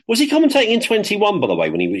win. Was he commentating in 21, by the way,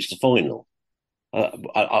 when he reached the final?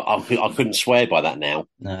 I couldn't swear by that now.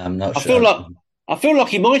 No, I'm not sure. I feel like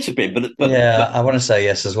he might have been, but I want to say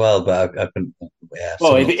yes as well, but I couldn't. Yeah.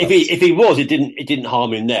 Well, if he was, it didn't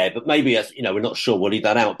harm him there. But maybe we're not sure. We'll leave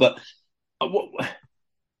that out. But first, I'm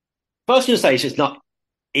going to say it's not.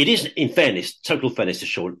 It is, in fairness, total fairness to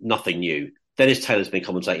Sean, nothing new. Dennis Taylor's been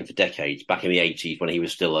commentating for decades. Back in the 80s, when he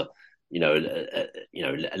was still a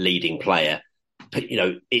leading player. But,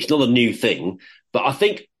 it's not a new thing. But I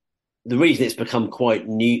think the reason it's become quite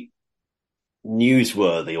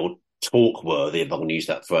newsworthy or talk-worthy, if I can use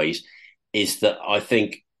that phrase, is that I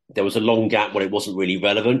think there was a long gap when it wasn't really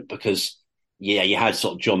relevant because, you had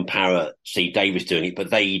sort of John Parrott, Steve Davis doing it, but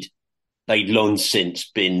they'd long since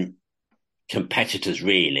been competitors,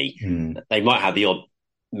 really. They might have the odd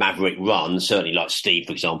maverick run, certainly like Steve,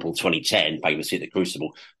 for example, 2010, famously at the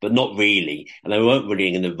Crucible, but not really. And they weren't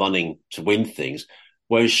really in the running to win things.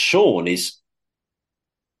 Whereas Sean is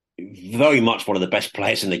very much one of the best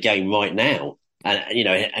players in the game right now.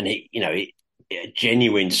 And he, a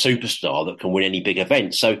genuine superstar that can win any big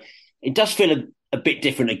event. So it does feel a bit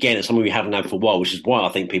different again, as something we haven't had for a while, which is why I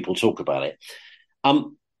think people talk about it. I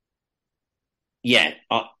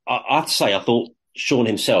have to say, I thought Sean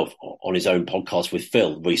himself on his own podcast with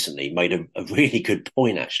Phil recently made a really good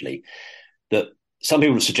point, actually, that some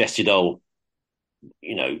people have suggested,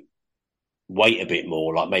 wait a bit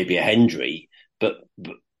more, like maybe a Hendry, but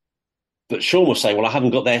Sean was saying, well, I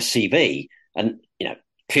haven't got their CV. And,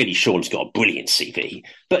 clearly Sean's got a brilliant CV,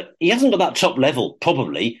 but he hasn't got that top level,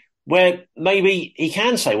 probably, where maybe he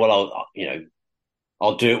can say, well,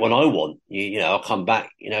 I'll do it when I want. I'll come back,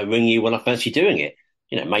 ring you when I fancy doing it.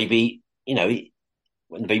 Maybe, when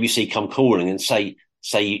the BBC come calling and say,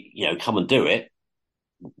 come and do it,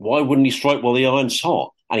 why wouldn't he strike while the iron's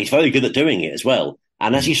hot? And he's very good at doing it as well.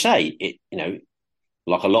 And as you say,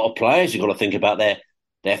 like a lot of players, you've got to think about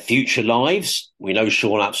their future lives. We know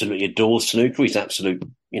Sean absolutely adores snooker. He's absolute,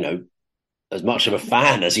 as much of a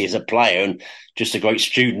fan as he is a player and just a great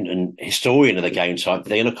student and historian of the game type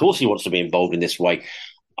thing. And of course he wants to be involved in this way.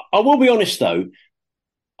 I will be honest though,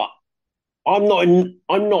 I'm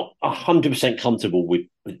not 100% comfortable with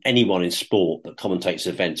anyone in sport that commentates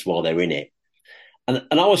events while they're in it. And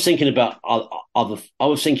I was thinking about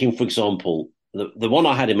for example, the one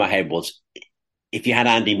I had in my head was, if you had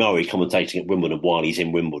Andy Murray commentating at Wimbledon while he's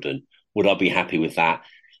in Wimbledon, would I be happy with that?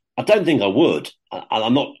 I don't think I would.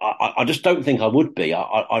 I'm not. I just don't think I would be.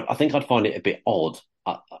 I think I'd find it a bit odd.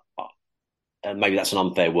 And maybe that's an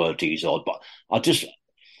unfair word to use, odd, but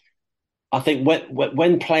I think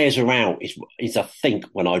when players are out is I think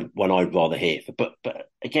when I'd rather hear. But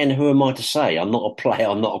again, who am I to say? I'm not a player.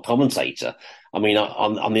 I'm not a commentator. I mean,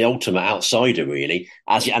 I'm the ultimate outsider, really.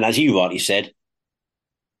 As you rightly said,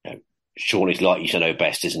 you know, Sean is likely to know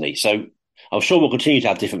best, isn't he? So I'm sure we'll continue to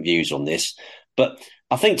have different views on this. But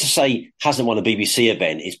I think to say hasn't won a BBC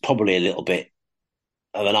event is probably a little bit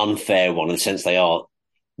of an unfair one in the sense they are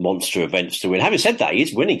monster events to win. Having said that, he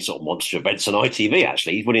is winning sort of monster events on ITV,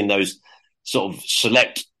 actually. He's winning those sort of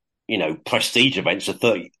select, prestige events,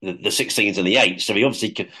 the 16s and the 8s. So he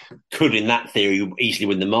obviously could, in that theory, easily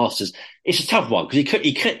win the Masters. It's a tough one because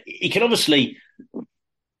he could obviously,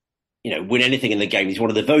 win anything in the game. He's one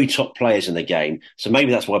of the very top players in the game. So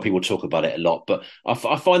maybe that's why people talk about it a lot. But I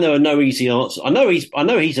find there are no easy answers. I know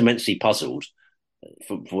he's immensely puzzled.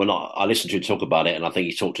 For when I listen to him talk about it, and I think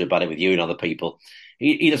he's talked about it with you and other people.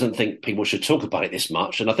 He doesn't think people should talk about it this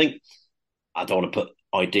much. And I think I don't want to put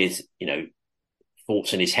ideas,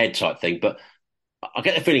 thoughts in his head type thing, but I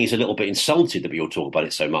get the feeling he's a little bit insulted that we all talk about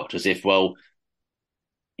it so much, as if, well,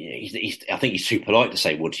 I think he's too polite to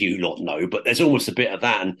say, "What do you not know?" But there's almost a bit of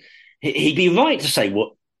that, and he'd be right to say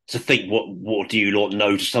what do you not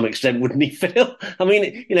know to some extent, wouldn't he, Phil? I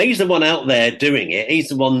mean, he's the one out there doing it. He's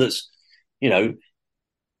the one that's, been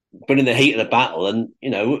in the heat of the battle, and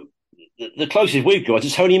the closest we've got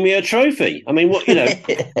is holding me a trophy. I mean, what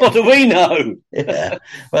what do we know? Yeah,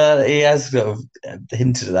 well, he has sort of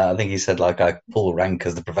hinted at that. I think he said, like, I pull rank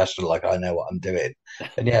as the professional, like I know what I'm doing.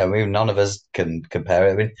 And yeah, I mean, none of us can compare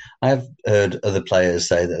it. I mean, I have heard other players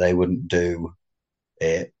say that they wouldn't do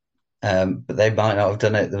it, but they might not have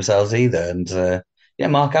done it themselves either. And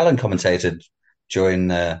Mark Allen commentated during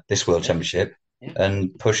this World Championship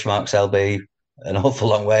and pushed Mark Selby an awful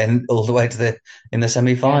long way, and all the way to the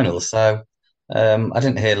semi-finals. So I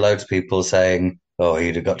didn't hear loads of people saying, "Oh,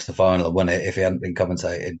 he'd have got to the final and won it if he hadn't been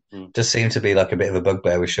commentating." Just seemed to be like a bit of a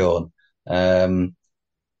bugbear with Sean.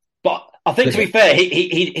 But I think, to be fair,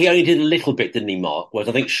 he only did a little bit, didn't he, Mark? Whereas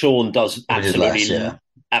I think Sean does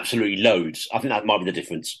absolutely loads. I think that might be the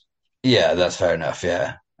difference. Yeah, that's fair enough.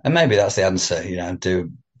 Yeah, and maybe that's the answer. Do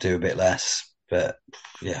a bit less, but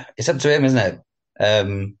yeah, it's up to him, isn't it?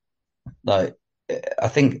 I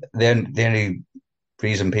think the only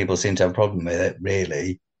reason people seem to have a problem with it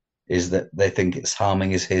really is that they think it's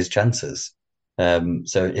harming his chances. So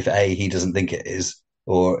if he doesn't think it is,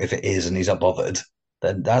 or if it is and he's not bothered,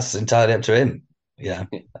 then that's entirely up to him.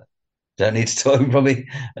 Don't need to talk. Probably.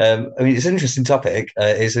 I mean, it's an interesting topic,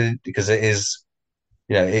 because it is.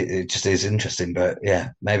 It just is interesting. But yeah,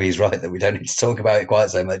 maybe he's right that we don't need to talk about it quite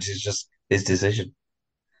so much. It's just his decision.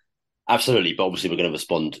 Absolutely, but obviously we're going to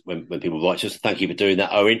respond when people write to us. Thank you for doing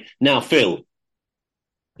that, Owen. Now, Phil,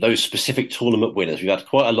 those specific tournament winners, we've had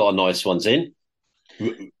quite a lot of nice ones in.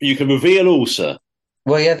 You can reveal also.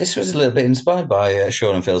 Well, yeah, this was a little bit inspired by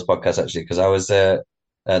Sean and Phil's podcast, actually, because I was the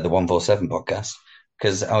 147 podcast,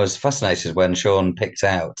 because I was fascinated when Sean picked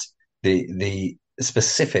out the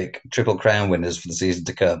specific Triple Crown winners for the season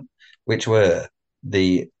to come, which were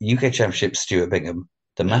the UK Championship Stuart Bingham,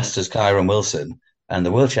 the Masters Kyron Wilson, and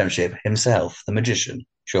the World Championship himself, the magician,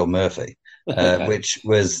 Sean Murphy, which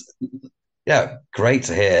was great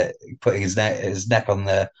to hear, putting his neck on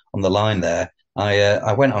the line there.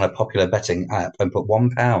 I went on a popular betting app and put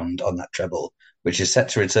 £1 on that treble, which is set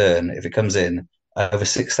to return if it comes in over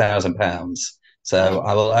 £6,000. So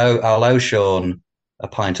I'll owe Sean a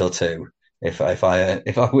pint or two if I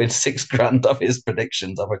win £6,000 off his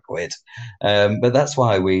predictions of a quid. But that's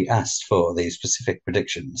why we asked for these specific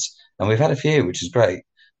predictions, and we've had a few, which is great.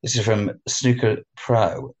 This is from Snooker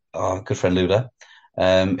Pro, our good friend Luda,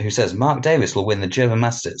 who says Mark Davis will win the German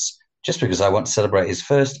Masters just because I want to celebrate his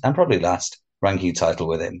first and probably last ranking title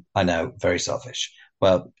with him. I know, very selfish.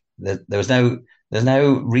 Well, there's no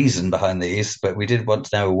reason behind these, but we did want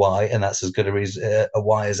to know why, and that's as good a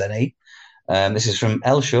why as any. This is from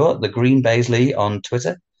El Short, the Green Baisley on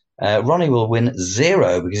Twitter. Ronnie will win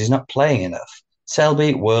 0 because he's not playing enough.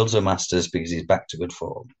 Selby, Worlds or Masters because he's back to good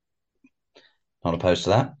form. Not opposed to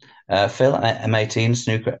that. Phil at M18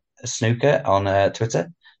 Snooker on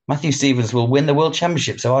Twitter. Matthew Stevens will win the World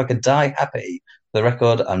Championship so I can die happy. For the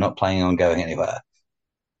record, I'm not planning on going anywhere.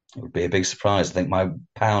 It would be a big surprise. I think my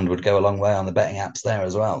pound would go a long way on the betting apps there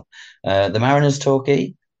as well. The Mariners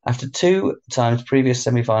talkie. After 2 times previous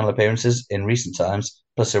semi-final appearances in recent times,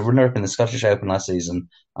 plus a runner-up in the Scottish Open last season,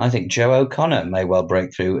 I think Joe O'Connor may well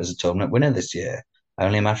break through as a tournament winner this year.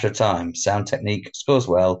 Only a matter of time. Sound technique, scores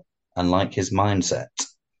well, and like his mindset.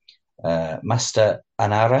 Master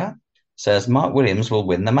Anara says Mark Williams will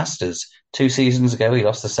win the Masters. 2 seasons ago, he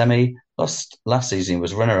lost the semi. Last season, he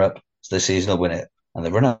was runner-up, so this season he'll win it. And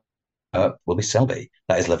the runner-up will be Selby.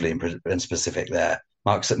 That is lovely and specific there.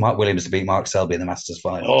 Mark Williams to beat Mark Selby in the Masters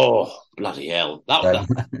final. Oh, bloody hell. That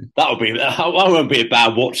won't be a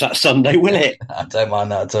bad watch that Sunday, will it? I don't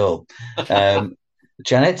mind that at all.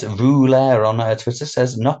 Janet Rouler on Twitter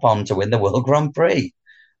says Noppon to win the World Grand Prix.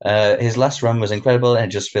 His last run was incredible, and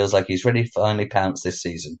it just feels like he's ready to finally pounce this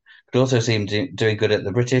season. Could also see him doing good at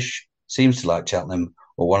the British. Seems to like Cheltenham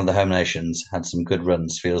or one of the home nations. Had some good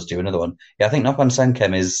runs. Feels due another one. Yeah, I think Noppon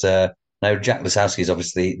Senkem is no, Jack Lisowski is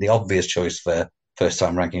obviously the obvious choice for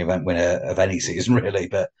first-time ranking event winner of any season, really.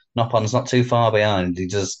 But Noppon's not too far behind. He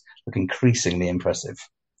does look increasingly impressive.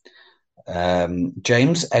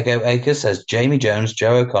 James Ego Akers says Jamie Jones,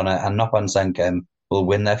 Joe O'Connor, and Noppon Senkem will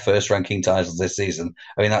win their first ranking titles this season.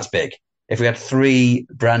 I mean, that's big. If we had 3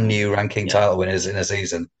 brand new ranking title winners in a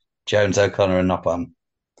season, Jones, O'Connor, and Noppon,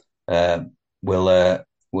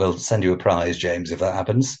 we'll send you a prize, James, if that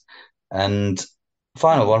happens. And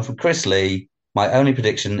final one from Chris Lee. My only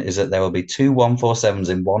prediction is that there will be 2 147s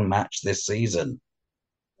in one match this season.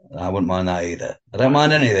 I wouldn't mind that either. I don't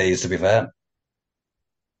mind any of these, to be fair.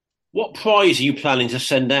 What prize are you planning to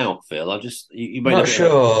send out, Phil? I'm not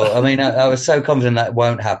sure. I mean, I was so confident that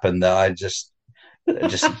won't happen that I just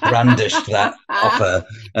brandished that offer.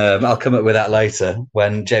 I'll come up with that later.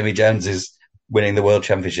 When Jamie Jones is winning the World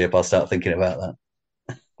Championship, I'll start thinking about that.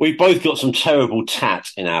 We've both got some terrible tat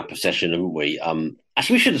in our possession, haven't we?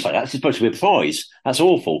 Actually, we shouldn't say that. It's supposed to be a prize. That's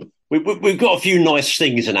awful. We've got a few nice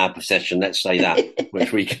things in our possession, let's say that,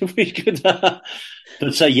 which we could but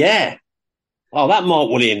say, yeah. Oh, that Mark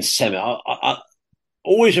Williams semi. I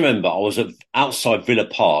always remember I was outside Villa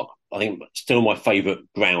Park. I think still my favourite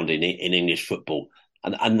ground in English football.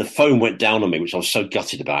 And the phone went down on me, which I was so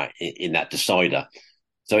gutted about in that decider.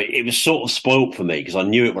 So it was sort of spoilt for me because I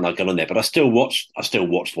knew it when I got on there, but I still watched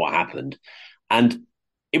what happened. And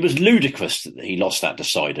it was ludicrous that he lost that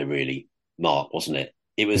decider, really, Mark, wasn't it?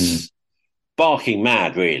 It was barking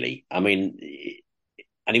mad, really. I mean,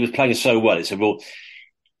 and he was playing so well. It's a real...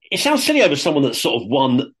 It sounds silly over someone that sort of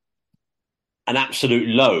won an absolute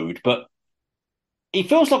load, but he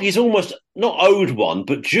feels like he's almost not owed one,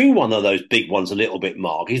 but due one of those big ones a little bit,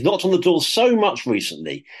 Mark. He's knocked on the door so much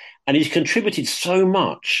recently, and he's contributed so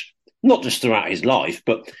much, not just throughout his life,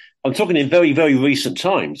 but I'm talking in very, very recent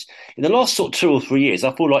times. In the last sort of 2 or 3 years,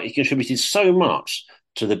 I feel like he contributed so much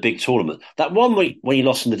to the big tournament. That one week when he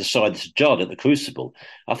lost in the decider to Judd at the Crucible,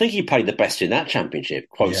 I think he played the best in that championship,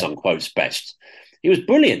 quotes unquote best. He was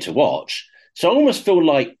brilliant to watch. So I almost feel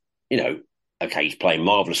like, okay, he's playing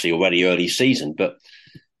marvellously already early season, but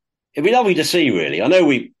it'd be lovely to see, really. I know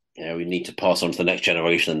we need to pass on to the next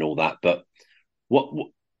generation and all that, but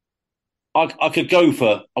what I could go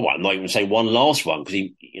for, I'm not even saying one last one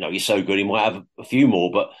because he's so good, he might have a few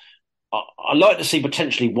more, but I'd like to see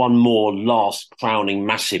potentially one more last crowning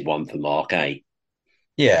massive one for Mark, eh?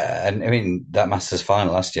 Yeah, and I mean, that Masters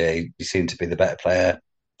final last year, he seemed to be the better player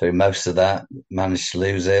through most of that, managed to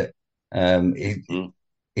lose it.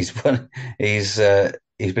 He's been on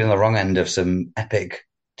the wrong end of some epic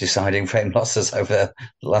deciding frame losses over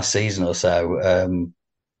the last season or so.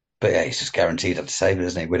 But yeah, he's just guaranteed to save it,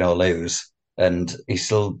 isn't he? Win or lose. And he's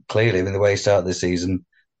still clearly, I mean, the way he started this season,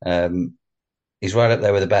 he's right up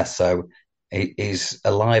there with the best. So he's a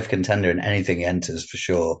live contender in anything he enters for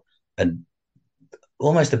sure. And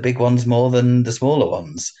almost the big ones more than the smaller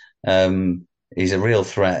ones. He's a real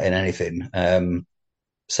threat in anything.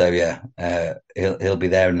 So yeah, he'll be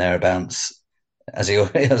there and thereabouts. As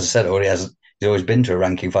I said already, he's always been to a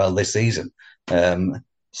ranking final this season.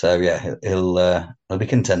 So yeah, he'll be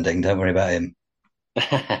contending. Don't worry about him.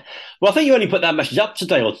 Well, I think you only put that message up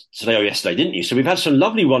today or yesterday, didn't you? So we've had some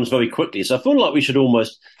lovely ones very quickly. So I feel like we should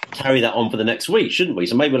almost carry that on for the next week, shouldn't we?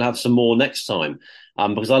 So maybe we'll have some more next time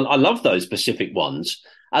because I love those specific ones.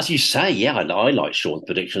 As you say, yeah, I like Sean's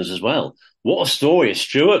predictions as well. What a story if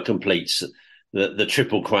Stuart completes the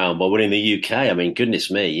Triple Crown by winning the UK. I mean, goodness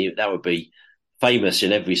me, that would be famous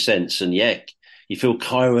in every sense. And yeah, you feel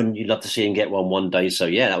Kyron, you'd love to see him get one day. So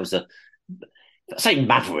yeah, that was I say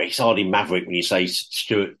maverick. It's hardly maverick when you say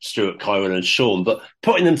Stuart, Kyron and Sean, but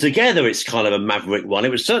putting them together, it's kind of a maverick one. It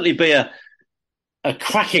would certainly be a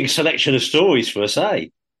cracking selection of stories for us, eh?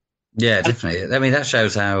 Yeah, definitely. I mean, that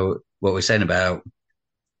shows how what we're saying about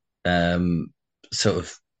sort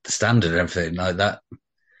of the standard and everything like that.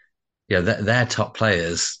 Yeah, they're top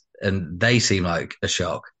players, and they seem like a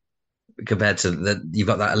shock compared to you've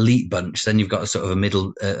got that elite bunch. Then you've got a sort of a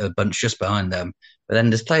middle bunch just behind them, but then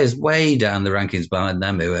there's players way down the rankings behind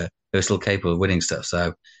them who are still capable of winning stuff.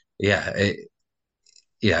 So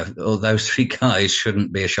all those three guys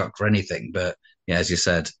shouldn't be a shock for anything. But yeah, as you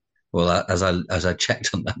said, well, as I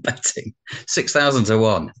checked on that betting, 6,000 to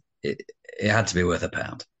 1, it had to be worth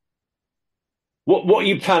 £1. What are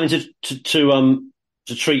you planning to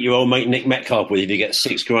treat your old mate Nick Metcalf with if you get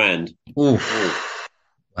 £6,000? Oof.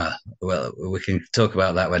 Well, we can talk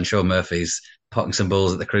about that when Sean Murphy's potting some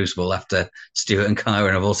balls at the Crucible after Stuart and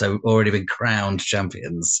Kyron have also already been crowned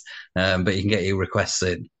champions. But you can get your requests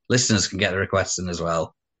in. Listeners can get the requests in as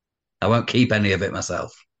well. I won't keep any of it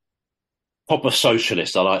myself. Proper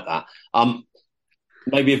socialist, I like that.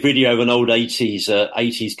 Maybe a video of an old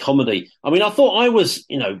 80s comedy. I mean, I thought I was,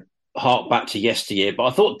 hark back to yesteryear, but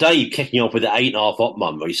I thought Dave kicking off with the 8.5 Op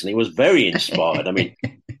Mum recently was very inspired. I mean,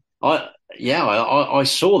 I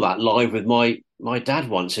saw that live with my dad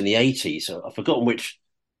once in the 80s. I've forgotten which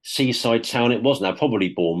seaside town it was now, probably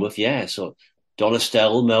Bournemouth, yeah. So Don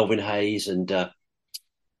Estelle, Melvin Hayes and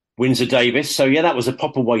Windsor Davis. So yeah, that was a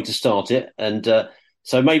proper way to start it. And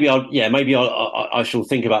so maybe I shall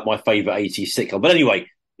think about my favourite 80s sitcom. But anyway,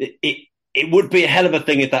 it would be a hell of a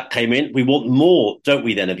thing if that came in. We want more, don't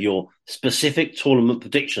we, then, of your specific tournament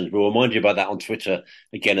predictions. We'll remind you about that on Twitter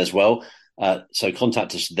again as well. So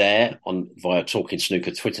contact us there via Talking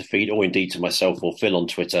Snooker Twitter feed, or indeed to myself or Phil on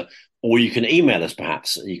Twitter. Or you can email us,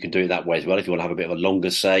 perhaps. You can do it that way as well if you want to have a bit of a longer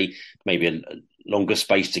say, maybe a longer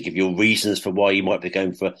space to give your reasons for why you might be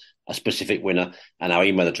going for a specific winner. And our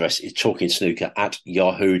email address is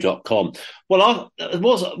talkingsnooker@yahoo.com. Well, it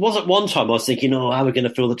was at one time I was thinking, how are we going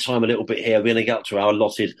to fill the time a little bit here? We're going to get up to our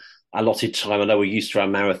allotted time. I know we're used to our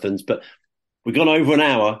marathons, but we've gone over an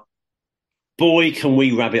hour. Boy, can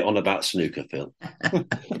we rabbit on about snooker, Phil.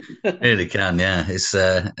 Really can, yeah. Is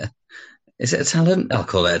it a talent? I'll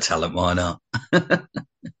call it a talent, why not?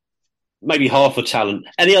 Maybe half a talent.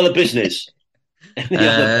 Any other business?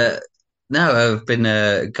 No, I've been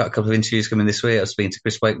got a couple of interviews coming this week. I was speaking to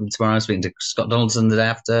Chris Wakeman tomorrow. I was speaking to Scott Donaldson the day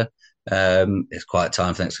after. It's quiet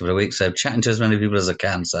time for the next couple of weeks, so chatting to as many people as I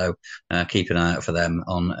can. So keep an eye out for them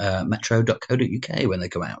on metro.co.uk when they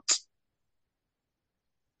come out.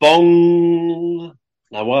 Bong.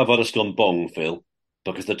 Now, why have I just gone bong, Phil?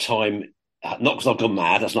 Because the time, not because I've gone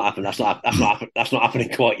mad. That's not happening. That's not happening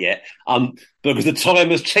quite yet. Because the time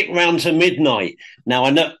has ticked round to midnight. Now, I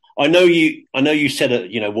know you said,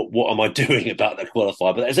 what am I doing about the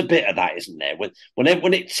qualifier? But there's a bit of that, isn't there? When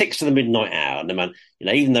it ticks to the midnight hour, and man,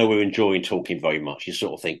 even though we're enjoying talking very much, you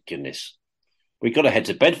sort of think, goodness, we've got to head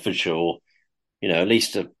to Bedfordshire, or, at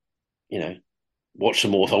least watch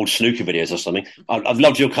some more old snooker videos or something. I've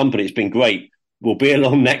loved your company. It's been great. We'll be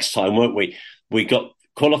along next time, won't we? We got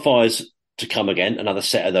qualifiers to come again, another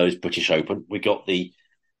set of those British Open. We got the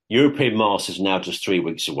European Masters now just 3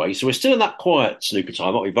 weeks away. So we're still in that quiet snooker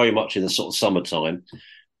time, aren't we? Very much in the sort of summertime.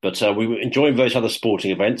 But we were enjoying those other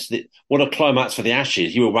sporting events. What a climax for the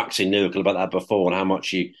Ashes. You were waxing lyrical about that before and how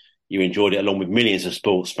much you enjoyed it, along with millions of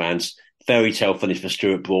sports fans. Fairy tale finish for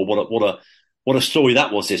Stuart Broad. What a story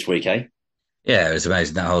that was this week, eh? Yeah, it was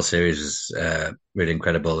amazing. That whole series was really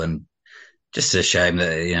incredible, and just a shame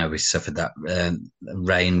that we suffered that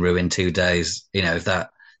rain ruined 2 days. If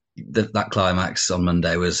that climax on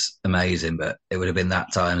Monday was amazing, but it would have been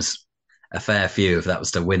that times a fair few if that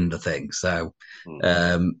was to win the thing. So,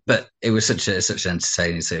 but it was such an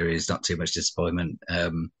entertaining series. Not too much disappointment.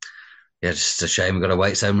 Just a shame we've got to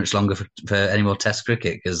wait so much longer for any more Test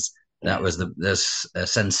cricket, because there's a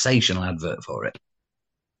sensational advert for it.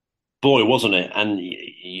 Boy, wasn't it? And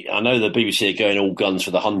I know the BBC are going all guns for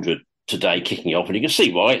the 100 today, kicking off, and you can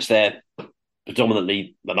see why. It's their not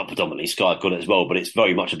predominantly, Sky have got it as well, but it's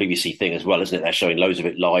very much a BBC thing as well, isn't it? They're showing loads of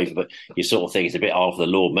it live, but you sort of think it's a bit after the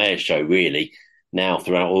Lord Mayor's show, really, now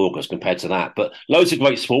throughout August compared to that. But loads of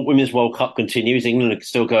great sport. Women's World Cup continues. England are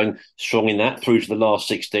still going strong in that through to the last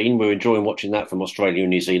 16. We're enjoying watching that from Australia and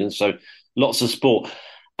New Zealand. So lots of sport.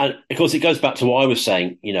 And of course, it goes back to what I was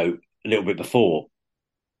saying, a little bit before.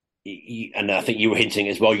 And I think you were hinting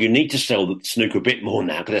as well, you need to sell the snooker a bit more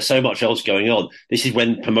now because there's so much else going on. This is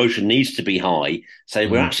when promotion needs to be high. So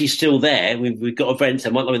we're actually still there. We've got events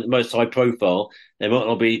that might not be the most high profile. They might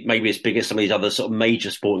not be maybe as big as some of these other sort of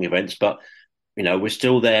major sporting events, but, we're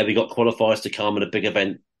still there. We've got qualifiers to come and a big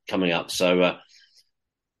event coming up. So,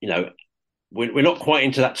 we're not quite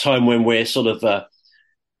into that time when we're sort of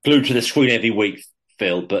glued to the screen every week,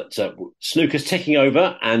 Phil, but snooker's ticking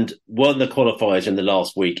over, and weren't the qualifiers in the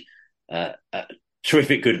last week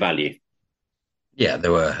terrific good value? Yeah,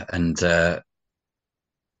 there were, and there'll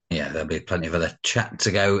be plenty of other chat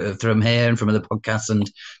to go from here and from other podcasts. And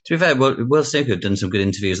to be fair, World Snooker have done some good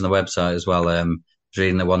interviews on the website as well. I was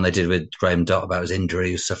reading the one they did with Graham Dott about his injury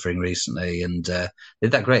he was suffering recently, and they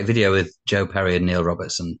did that great video with Joe Perry and Neil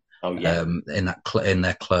Robertson Oh yeah, in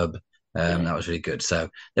their club. That was really good. So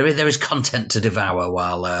there is content to devour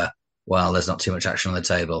while there's not too much action on the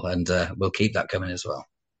table, and we'll keep that coming as well.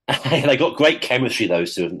 They got great chemistry,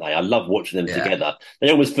 those two, haven't they? I love watching them together. They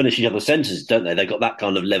almost finish each other's sentences, don't they? They've got that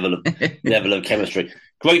kind of level of chemistry.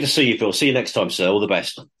 Great to see you, Phil. See you next time, sir. All the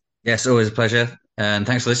best. Yes, always a pleasure. And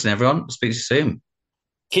thanks for listening, everyone. Speak to you soon.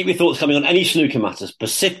 Keep your thoughts coming on any snooker matters,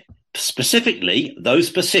 specifically those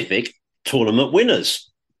specific tournament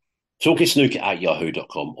winners.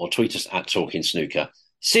 TalkingSnooker@yahoo.com or tweet us at TalkingSnooker.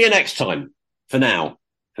 See you next time. For now,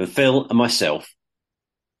 for Phil and myself,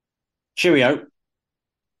 cheerio.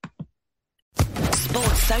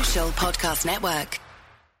 Sports Social Podcast Network.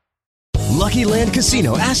 Lucky Land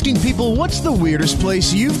Casino, asking people, what's the weirdest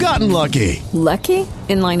place you've gotten lucky? Lucky?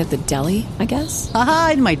 In line at the deli, I guess?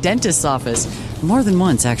 Aha, in my dentist's office. More than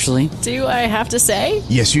once, actually. Do I have to say?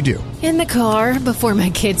 Yes, you do. In the car before my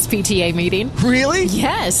kids' PTA meeting. Really?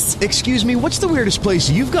 Yes. Excuse me, what's the weirdest place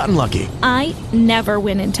you've gotten lucky? I never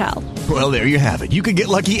win and tell. Well, there you have it. You can get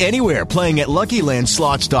lucky anywhere, playing at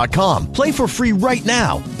LuckyLandSlots.com. Play for free right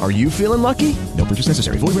now. Are you feeling lucky? No purchase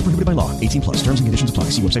necessary. Void where prohibited by law. 18+. Terms and conditions apply.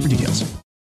 See website for details.